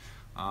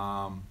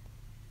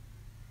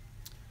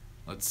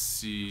 let's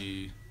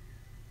see.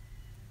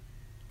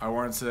 Our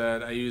Warren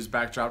said, I use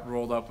backdrop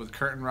rolled up with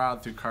curtain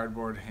rod through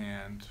cardboard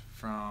hand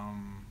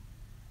from.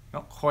 I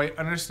don't quite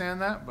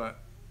understand that, but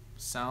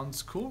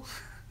sounds cool.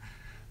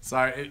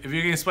 Sorry, if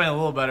you can explain a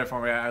little better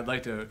for me, I'd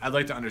like to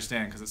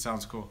understand because it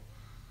sounds cool.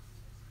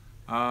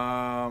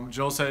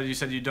 Joel said, you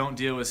said you don't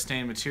deal with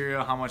stained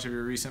material. How much of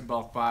your recent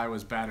bulk buy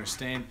was bad or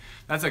stained?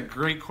 That's a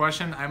great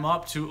question. I'm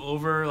up to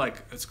over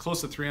it's close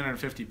to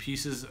 350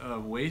 pieces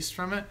of waste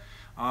from it.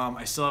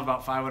 I still have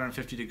about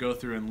 550 to go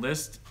through and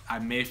list. I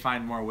may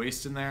find more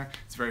waste in there.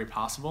 It's very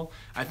possible.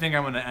 I think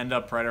I'm going to end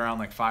up right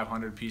around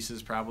 500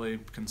 pieces, probably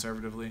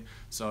conservatively.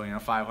 So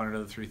 500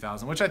 of the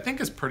 3,000, which I think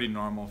is pretty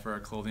normal for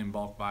a clothing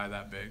bulk buy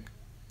that big.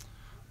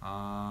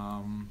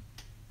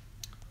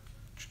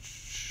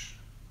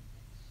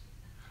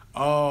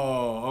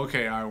 Oh,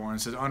 okay. R1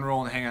 says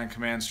unroll and hang on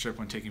command strip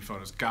when taking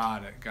photos.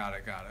 Got it.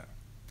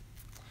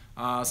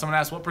 Someone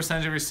asked, what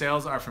percentage of your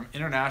sales are from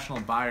international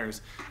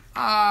buyers?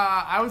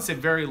 I would say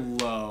very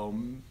low,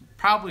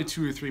 probably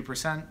 2 or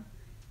 3%.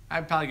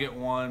 I'd probably get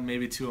 1,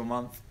 maybe 2 a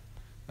month.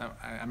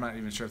 I'm not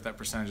even sure if that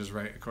percentage is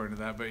right according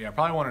to that, but yeah,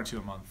 probably 1 or 2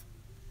 a month.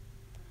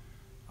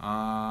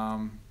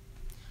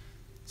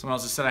 Someone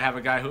else has said, I have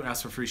a guy who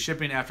asked for free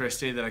shipping after I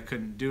stated that I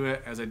couldn't do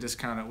it. As I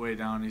discounted it way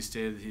down, he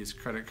stated that his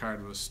credit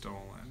card was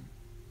stolen.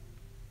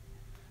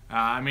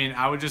 I mean,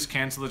 I would just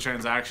cancel the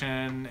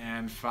transaction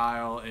and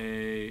file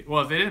a...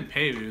 Well, if they didn't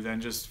pay you,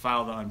 then just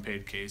file the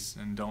unpaid case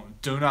and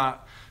do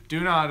not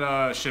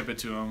ship it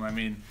to him. I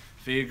mean,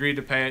 if he agreed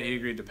to pay it, he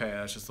agreed to pay it.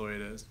 That's just the way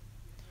it is.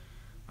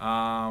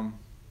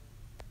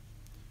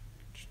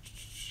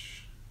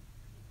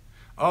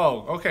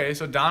 Oh, okay.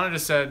 So Donna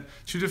just said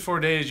 2 to 4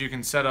 days you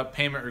can set up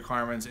payment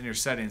requirements in your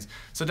settings.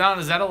 So Donna,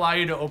 does that allow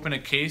you to open a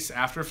case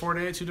after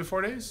 2 to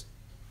 4 days?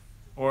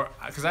 Or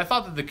because I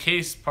thought that the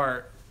case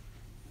part.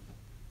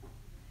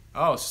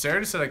 Oh, Sarah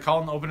just said I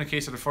called and opened a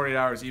case after 48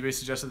 hours. eBay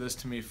suggested this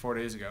to me 4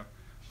 days ago.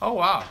 Oh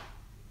wow,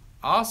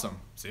 awesome.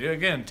 See,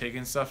 again,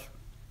 taking stuff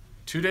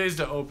 2 days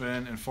to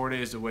open and 4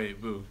 days to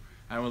wait. Boo.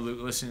 And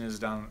listing is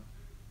down.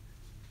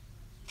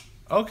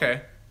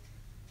 Okay.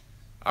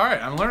 All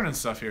right, I'm learning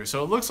stuff here.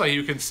 So it looks like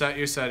you can set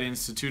your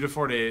settings to 2 to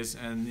 4 days,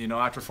 and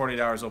after 48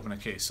 hours, open a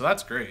case. So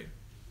that's great.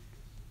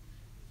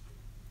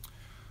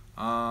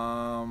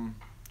 All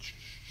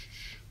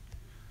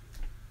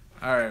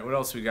right, what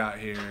else we got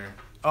here?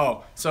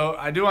 Oh, so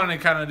I do want to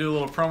kind of do a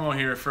little promo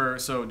here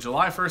so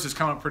July 1st is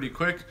coming up pretty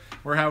quick.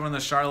 We're having the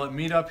Charlotte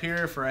meetup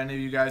here for any of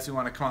you guys who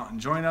want to come out and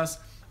join us.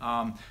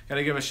 Got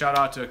to give a shout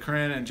out to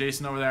Corinne and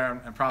Jason over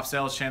there and Prof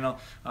Sales Channel.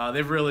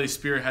 They've really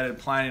spearheaded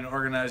planning and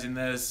organizing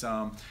this,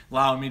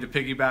 allowing me to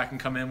piggyback and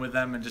come in with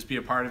them and just be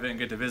a part of it and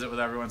get to visit with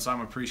everyone, so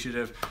I'm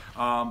appreciative.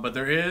 But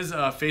there is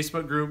a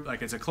Facebook group,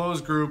 like it's a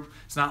closed group.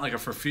 It's not like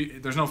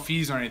there's no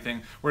fees or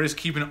anything. We're just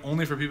keeping it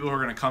only for people who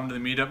are going to come to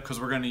the meetup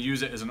because we're going to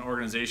use it as an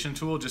organization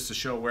tool just to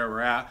show where we're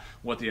at,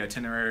 what the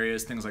itinerary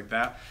is, things like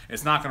that.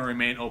 It's not going to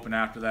remain open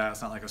after that.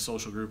 It's not like a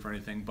social group or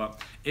anything.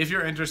 But if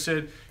you're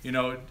interested,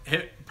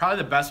 probably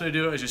the best way to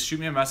do it is just shoot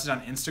me a message on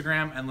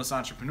Instagram, Endless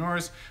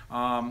Entrepreneurs.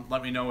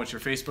 Let me know what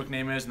your Facebook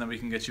name is, and then we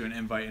can get you an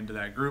invite into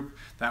that group.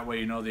 That way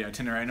you know the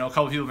itinerary. I know a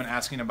couple people have been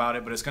asking about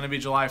it, but it's going to be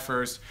July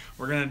 1st.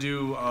 We're going to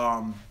do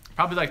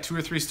probably like 2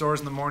 or 3 stores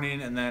in the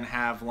morning and then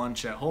have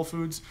lunch at Whole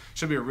Foods.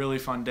 Should be a really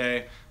fun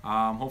day.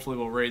 Hopefully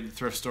we'll raid the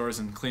thrift stores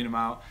and clean them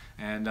out.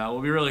 And it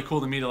will be really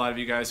cool to meet a lot of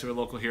you guys who are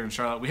local here in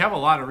Charlotte. We have a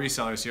lot of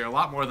resellers here, a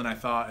lot more than I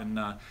thought, and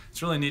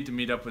it's really neat to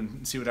meet up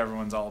and see what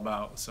everyone's all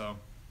about. So.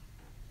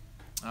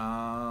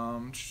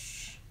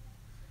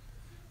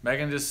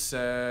 Megan just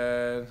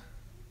said,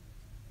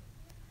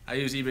 I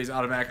use eBay's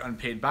automatic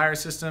unpaid buyer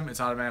system. It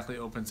automatically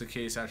opens the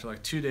case after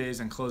like 2 days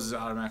and closes it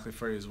automatically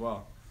for you as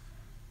well.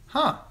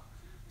 Huh.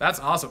 That's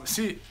awesome.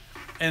 See,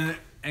 and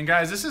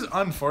guys, this is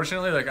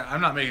unfortunately, like,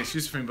 I'm not making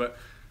excuses for me, but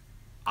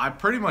I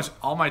pretty much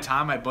all my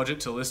time I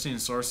budget to listing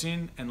and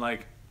sourcing, and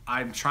like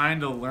I'm trying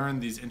to learn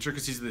these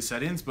intricacies of the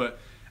settings, but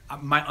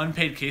my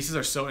unpaid cases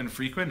are so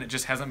infrequent, it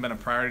just hasn't been a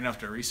priority enough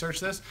to research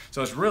this.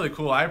 So it's really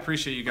cool. I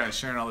appreciate you guys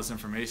sharing all this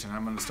information.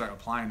 I'm going to start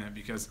applying it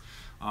because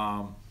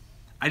I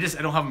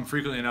don't have them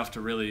frequently enough to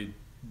really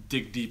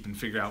dig deep and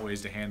figure out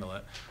ways to handle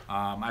it.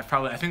 I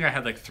think I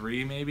had like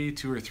 3, maybe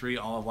 2 or 3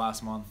 all of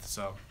last month.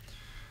 So,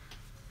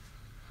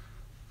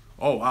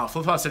 oh wow,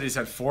 Flip-Flop said he's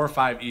had 4 or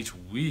 5 each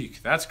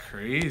week. That's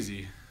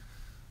crazy.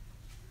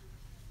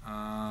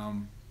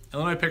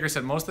 Illinois Picker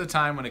said, most of the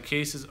time when a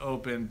case is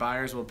open,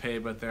 buyers will pay,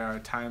 but there are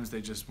times they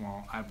just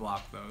won't. I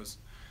block those.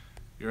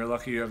 You're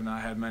lucky you have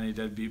not had many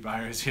deadbeat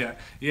buyers yet.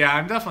 Yeah,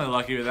 I'm definitely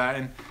lucky with that.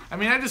 And I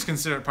mean, I just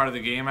consider it part of the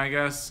game, I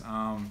guess.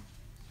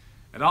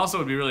 It also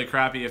would be really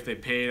crappy if they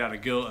paid out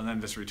of guilt and then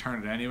just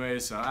returned it anyway.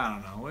 So I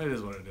don't know. It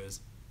is what it is.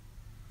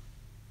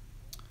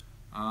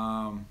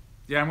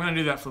 Yeah, I'm going to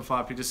do that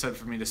Flip-Flop. He just said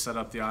for me to set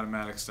up the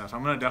automatic stuff.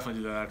 I'm going to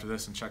definitely do that after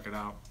this and check it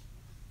out.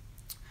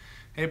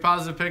 Hey,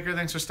 Positive Picker,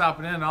 thanks for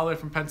stopping in all the way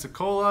from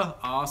Pensacola.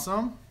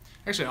 Awesome.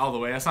 Actually, all the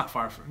way. That's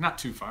not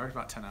too far.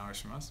 About 10 hours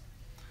from us.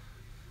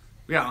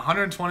 We got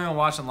 121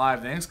 watching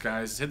live. Thanks,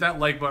 guys. Hit that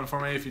like button for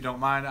me if you don't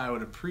mind. I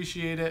would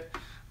appreciate it.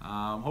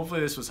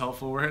 Hopefully this was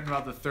helpful. We're hitting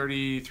about the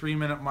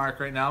 33-minute mark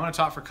right now. I'm going to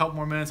talk for a couple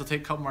more minutes. I'll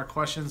take a couple more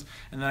questions,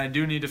 and then I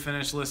do need to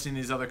finish listing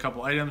these other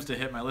couple items to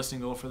hit my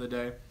listing goal for the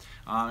day.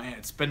 And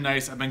it's been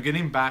nice. I've been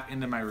getting back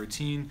into my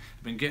routine.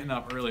 I've been getting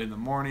up early in the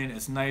morning.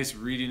 It's nice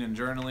reading and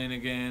journaling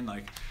again.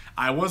 Like,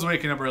 I was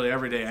waking up early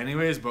every day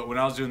anyways, but when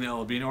I was doing the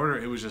LL Bean order,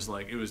 it was just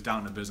like, it was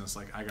down to business.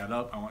 Like, I got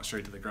up, I went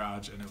straight to the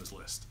garage, and it was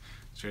list.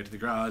 Straight to the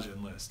garage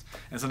and list.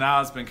 And so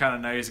now it's been kind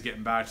of nice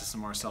getting back to some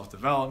more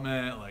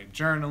self-development, like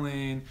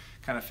journaling,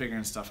 kind of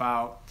figuring stuff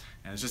out.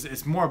 And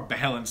it's more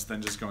balanced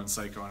than just going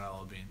psycho on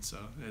LL Bean. So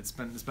it's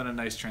been a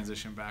nice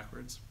transition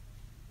backwards.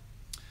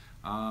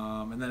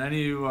 And then any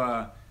of you,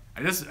 I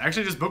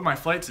actually just booked my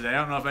flight today. I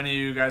don't know if any of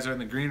you guys are in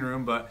the green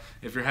room, but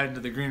if you're heading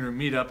to the green room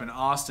meetup in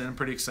Austin, I'm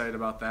pretty excited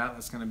about that.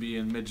 That's going to be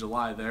in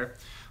mid-July there.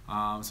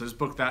 So just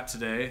booked that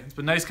today. It's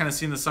been nice kind of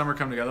seeing the summer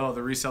come together. Oh,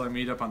 the reseller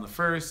meetup on the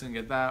 1st and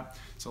get that.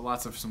 So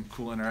lots of some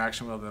cool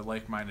interaction with other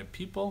like-minded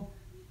people.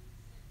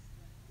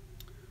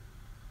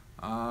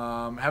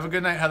 Have a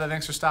good night, Heather.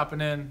 Thanks for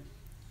stopping in.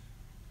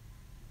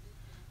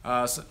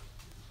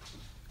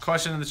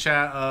 question in the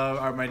chat of,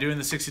 am I doing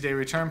the 60-day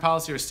return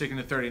policy or sticking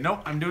to 30?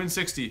 Nope, I'm doing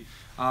 60.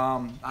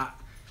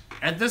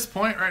 At this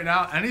point right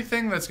now,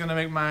 anything that's going to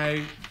make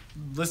my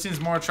listings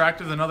more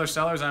attractive than other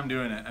sellers, I'm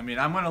doing it. I mean,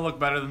 I'm going to look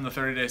better than the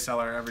 30-day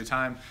seller every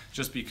time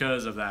just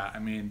because of that. I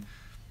mean,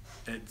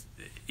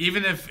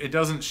 even if it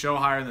doesn't show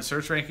higher in the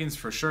search rankings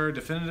for sure,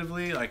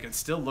 definitively, like it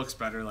still looks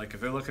better. Like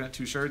if they're looking at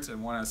 2 shirts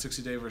and one has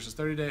 60-day versus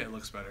 30-day, it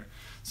looks better.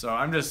 So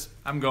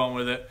I'm going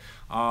with it.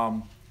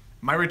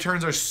 My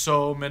returns are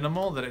so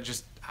minimal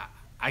that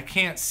I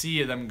can't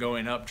see them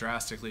going up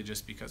drastically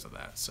just because of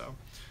that. So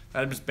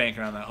I'm just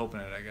banking on that, hoping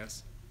it, I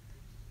guess.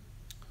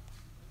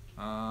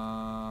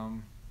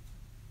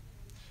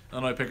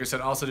 Illinois Picker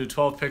said, also do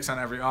 12 picks on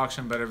every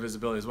auction, better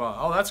visibility as well.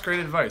 Oh, that's great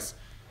advice.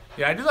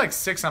 Yeah, I did like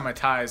 6 on my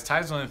ties.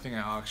 Ties is the only thing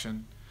I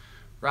auction.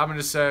 Robin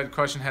just said,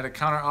 question, had a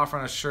counter offer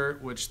on a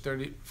shirt which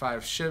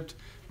 35 shipped.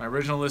 My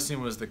original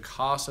listing was the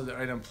cost of the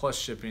item plus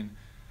shipping.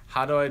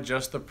 How do I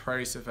adjust the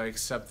price if I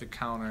accept the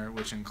counter,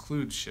 which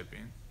includes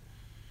shipping?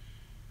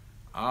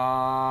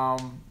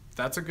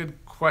 That's a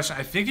good question.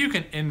 I think you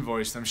can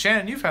invoice them.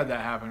 Shannon, you've had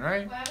that happen,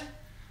 right? What?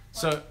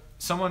 So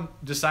someone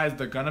decides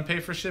they're gonna pay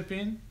for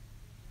shipping.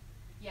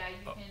 Yeah, you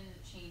can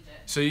change it.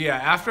 So yeah,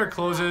 after it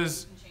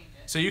closes, you can change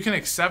it. so you can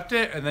accept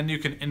it and then you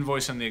can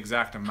invoice them the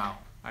exact amount,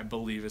 I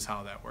believe is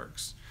how that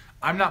works.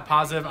 I'm not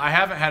positive. I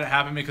haven't had it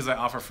happen because I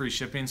offer free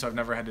shipping, so I've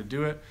never had to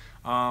do it.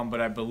 But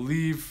I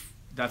believe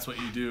that's what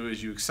you do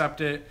is you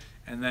accept it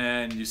and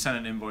then you send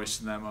an invoice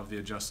to them of the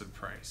adjusted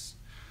price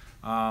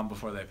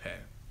before they pay.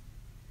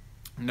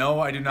 No,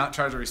 I do not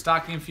charge a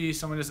restocking fee.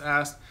 Someone just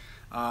asked.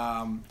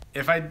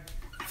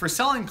 For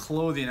selling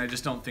clothing, I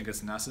just don't think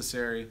it's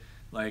necessary.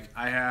 Like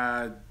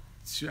I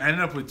ended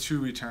up with 3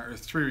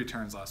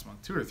 returns last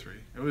month, 2 or 3.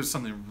 It was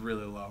something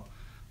really low.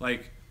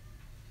 Like,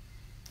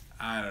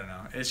 I don't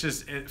know. It's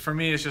just, for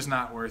me, it's just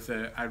not worth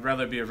it. I'd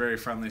rather be a very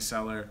friendly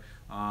seller.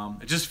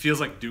 It just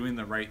feels like doing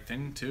the right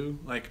thing too.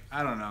 Like,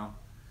 I don't know.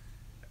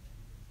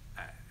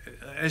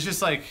 It's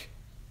just like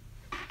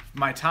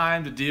my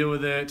time to deal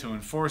with it, to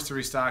enforce the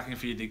restocking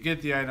fee, to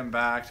get the item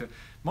back.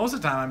 Most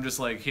of the time, I'm just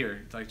like,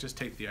 here, like just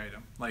take the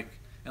item. Like,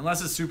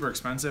 unless it's super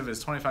expensive,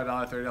 it's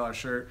 $25, $30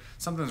 shirt,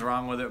 something's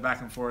wrong with it,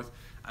 back and forth.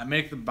 I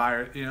make the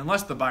buyer,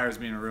 unless the buyer's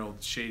being a real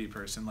shady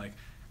person, like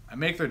I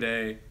make their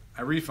day,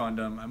 I refund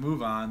them, I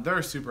move on.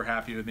 They're super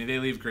happy with me. They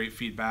leave great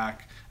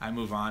feedback. I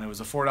move on. It was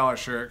a $4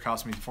 shirt,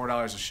 cost me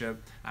 $4 a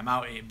ship. I'm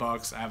out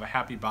 $8. I have a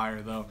happy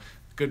buyer though.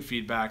 Good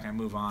feedback, and I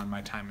move on.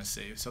 My time is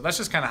saved. So that's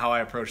just kind of how I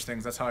approach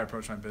things. That's how I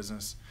approach my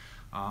business.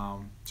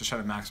 Just try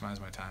to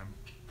maximize my time.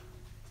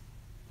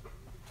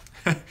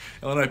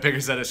 Illinois Picker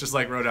said it's just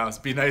like Roadhouse.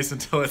 Be nice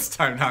until it's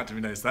time not to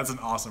be nice. That's an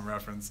awesome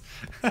reference.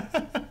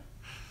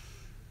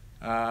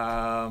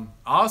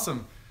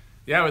 Awesome.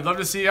 Yeah, we'd love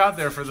to see you out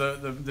there for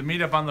the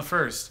meetup on the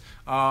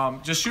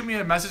 1st. Just shoot me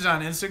a message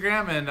on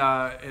Instagram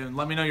and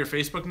let me know your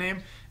Facebook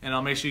name, and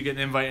I'll make sure you get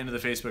an invite into the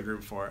Facebook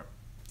group for it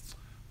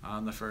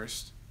on the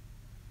 1st.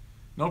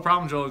 No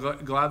problem, Joel.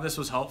 Glad this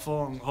was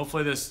helpful, and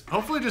hopefully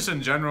just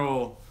in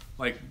general,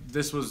 like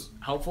this was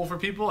helpful for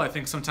people. I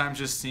think sometimes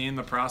just seeing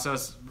the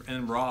process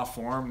in raw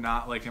form,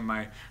 not like in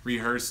my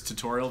rehearsed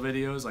tutorial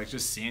videos, like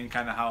just seeing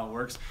kind of how it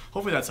works.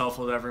 Hopefully that's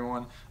helpful to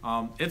everyone.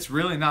 It's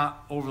really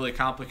not overly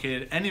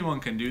complicated. Anyone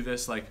can do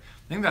this. Like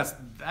I think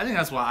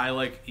that's why I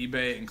like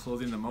eBay and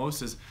clothing the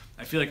most, is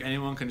I feel like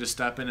anyone can just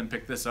step in and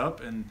pick this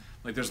up, and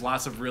like there's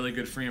lots of really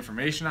good free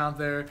information out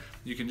there.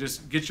 You can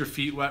just get your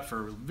feet wet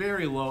for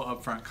very low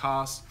upfront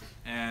costs,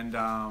 and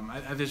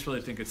I just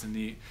really think it's a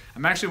neat.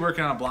 I'm actually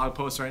working on a blog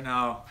post right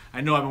now.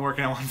 I know I've been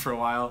working on one for a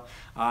while,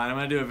 and I'm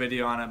going to do a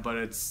video on it, but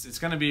it's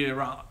going to be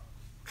around,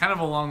 kind of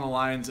along the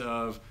lines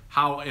of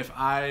how if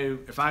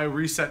I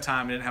reset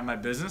time and didn't have my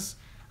business,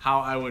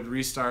 how I would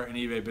restart an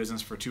eBay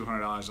business for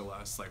 $200 or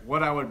less. Like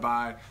what I would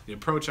buy, the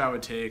approach I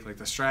would take, like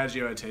the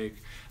strategy I would take.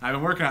 And I've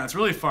been working on it. It's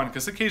really fun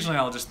because occasionally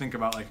I'll just think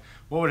about like,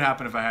 what would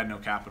happen if I had no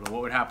capital?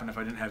 What would happen if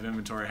I didn't have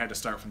inventory? I had to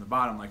start from the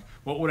bottom. Like,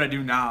 what would I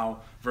do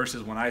now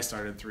versus when I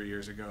started 3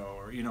 years ago?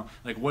 Or,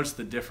 like what's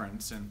the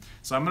difference? And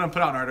so I'm going to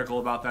put out an article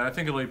about that. I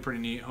think it'll be pretty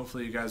neat.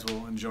 Hopefully you guys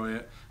will enjoy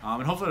it.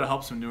 And hopefully it'll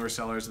help some newer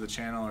sellers of the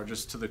channel or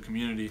just to the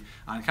community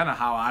on kind of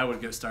how I would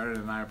get started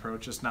in my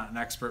approach. Just not an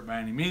expert by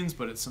any means,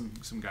 but it's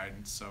some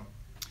guidance. So.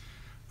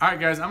 All right,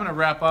 guys, I'm going to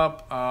wrap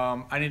up.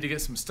 I need to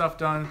get some stuff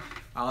done.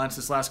 I'll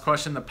answer this last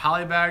question. The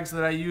poly bags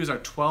that I use are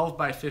 12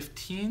 by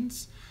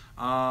 15s,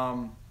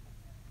 and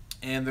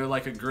they're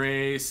like a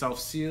gray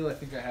self-seal. I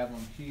think I have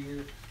them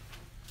here.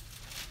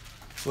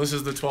 So this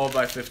is the 12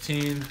 by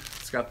 15.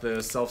 It's got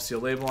the self-seal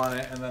label on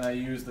it, and then I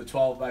use the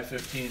 12 by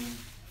 15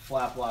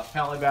 flap lock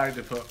poly bag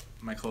to put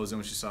my clothes in,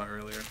 which you saw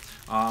earlier.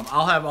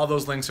 I'll have all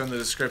those links in the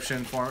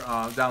description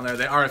down there.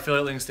 They are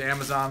affiliate links to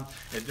Amazon.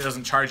 It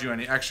doesn't charge you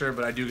any extra,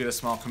 but I do get a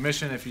small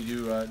commission if you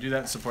do that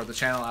and support the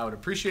channel. I would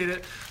appreciate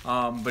it.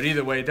 But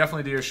either way,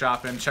 definitely do your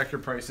shopping, check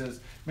your prices.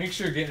 Make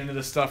sure you're getting into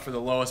this stuff for the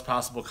lowest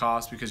possible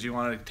cost, because you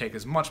want to take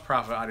as much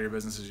profit out of your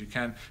business as you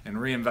can and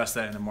reinvest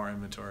that into more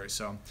inventory.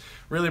 So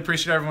really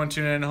appreciate everyone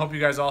tuning in. Hope you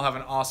guys all have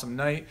an awesome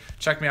night.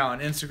 Check me out on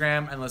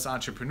Instagram, Endless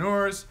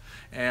Entrepreneurs.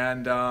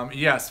 And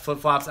yes,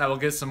 flip-flops, I will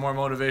get some more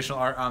motivational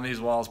art on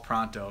these walls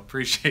pronto.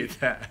 Appreciate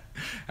that.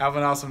 Have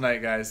an awesome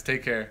night, guys.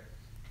 Take care.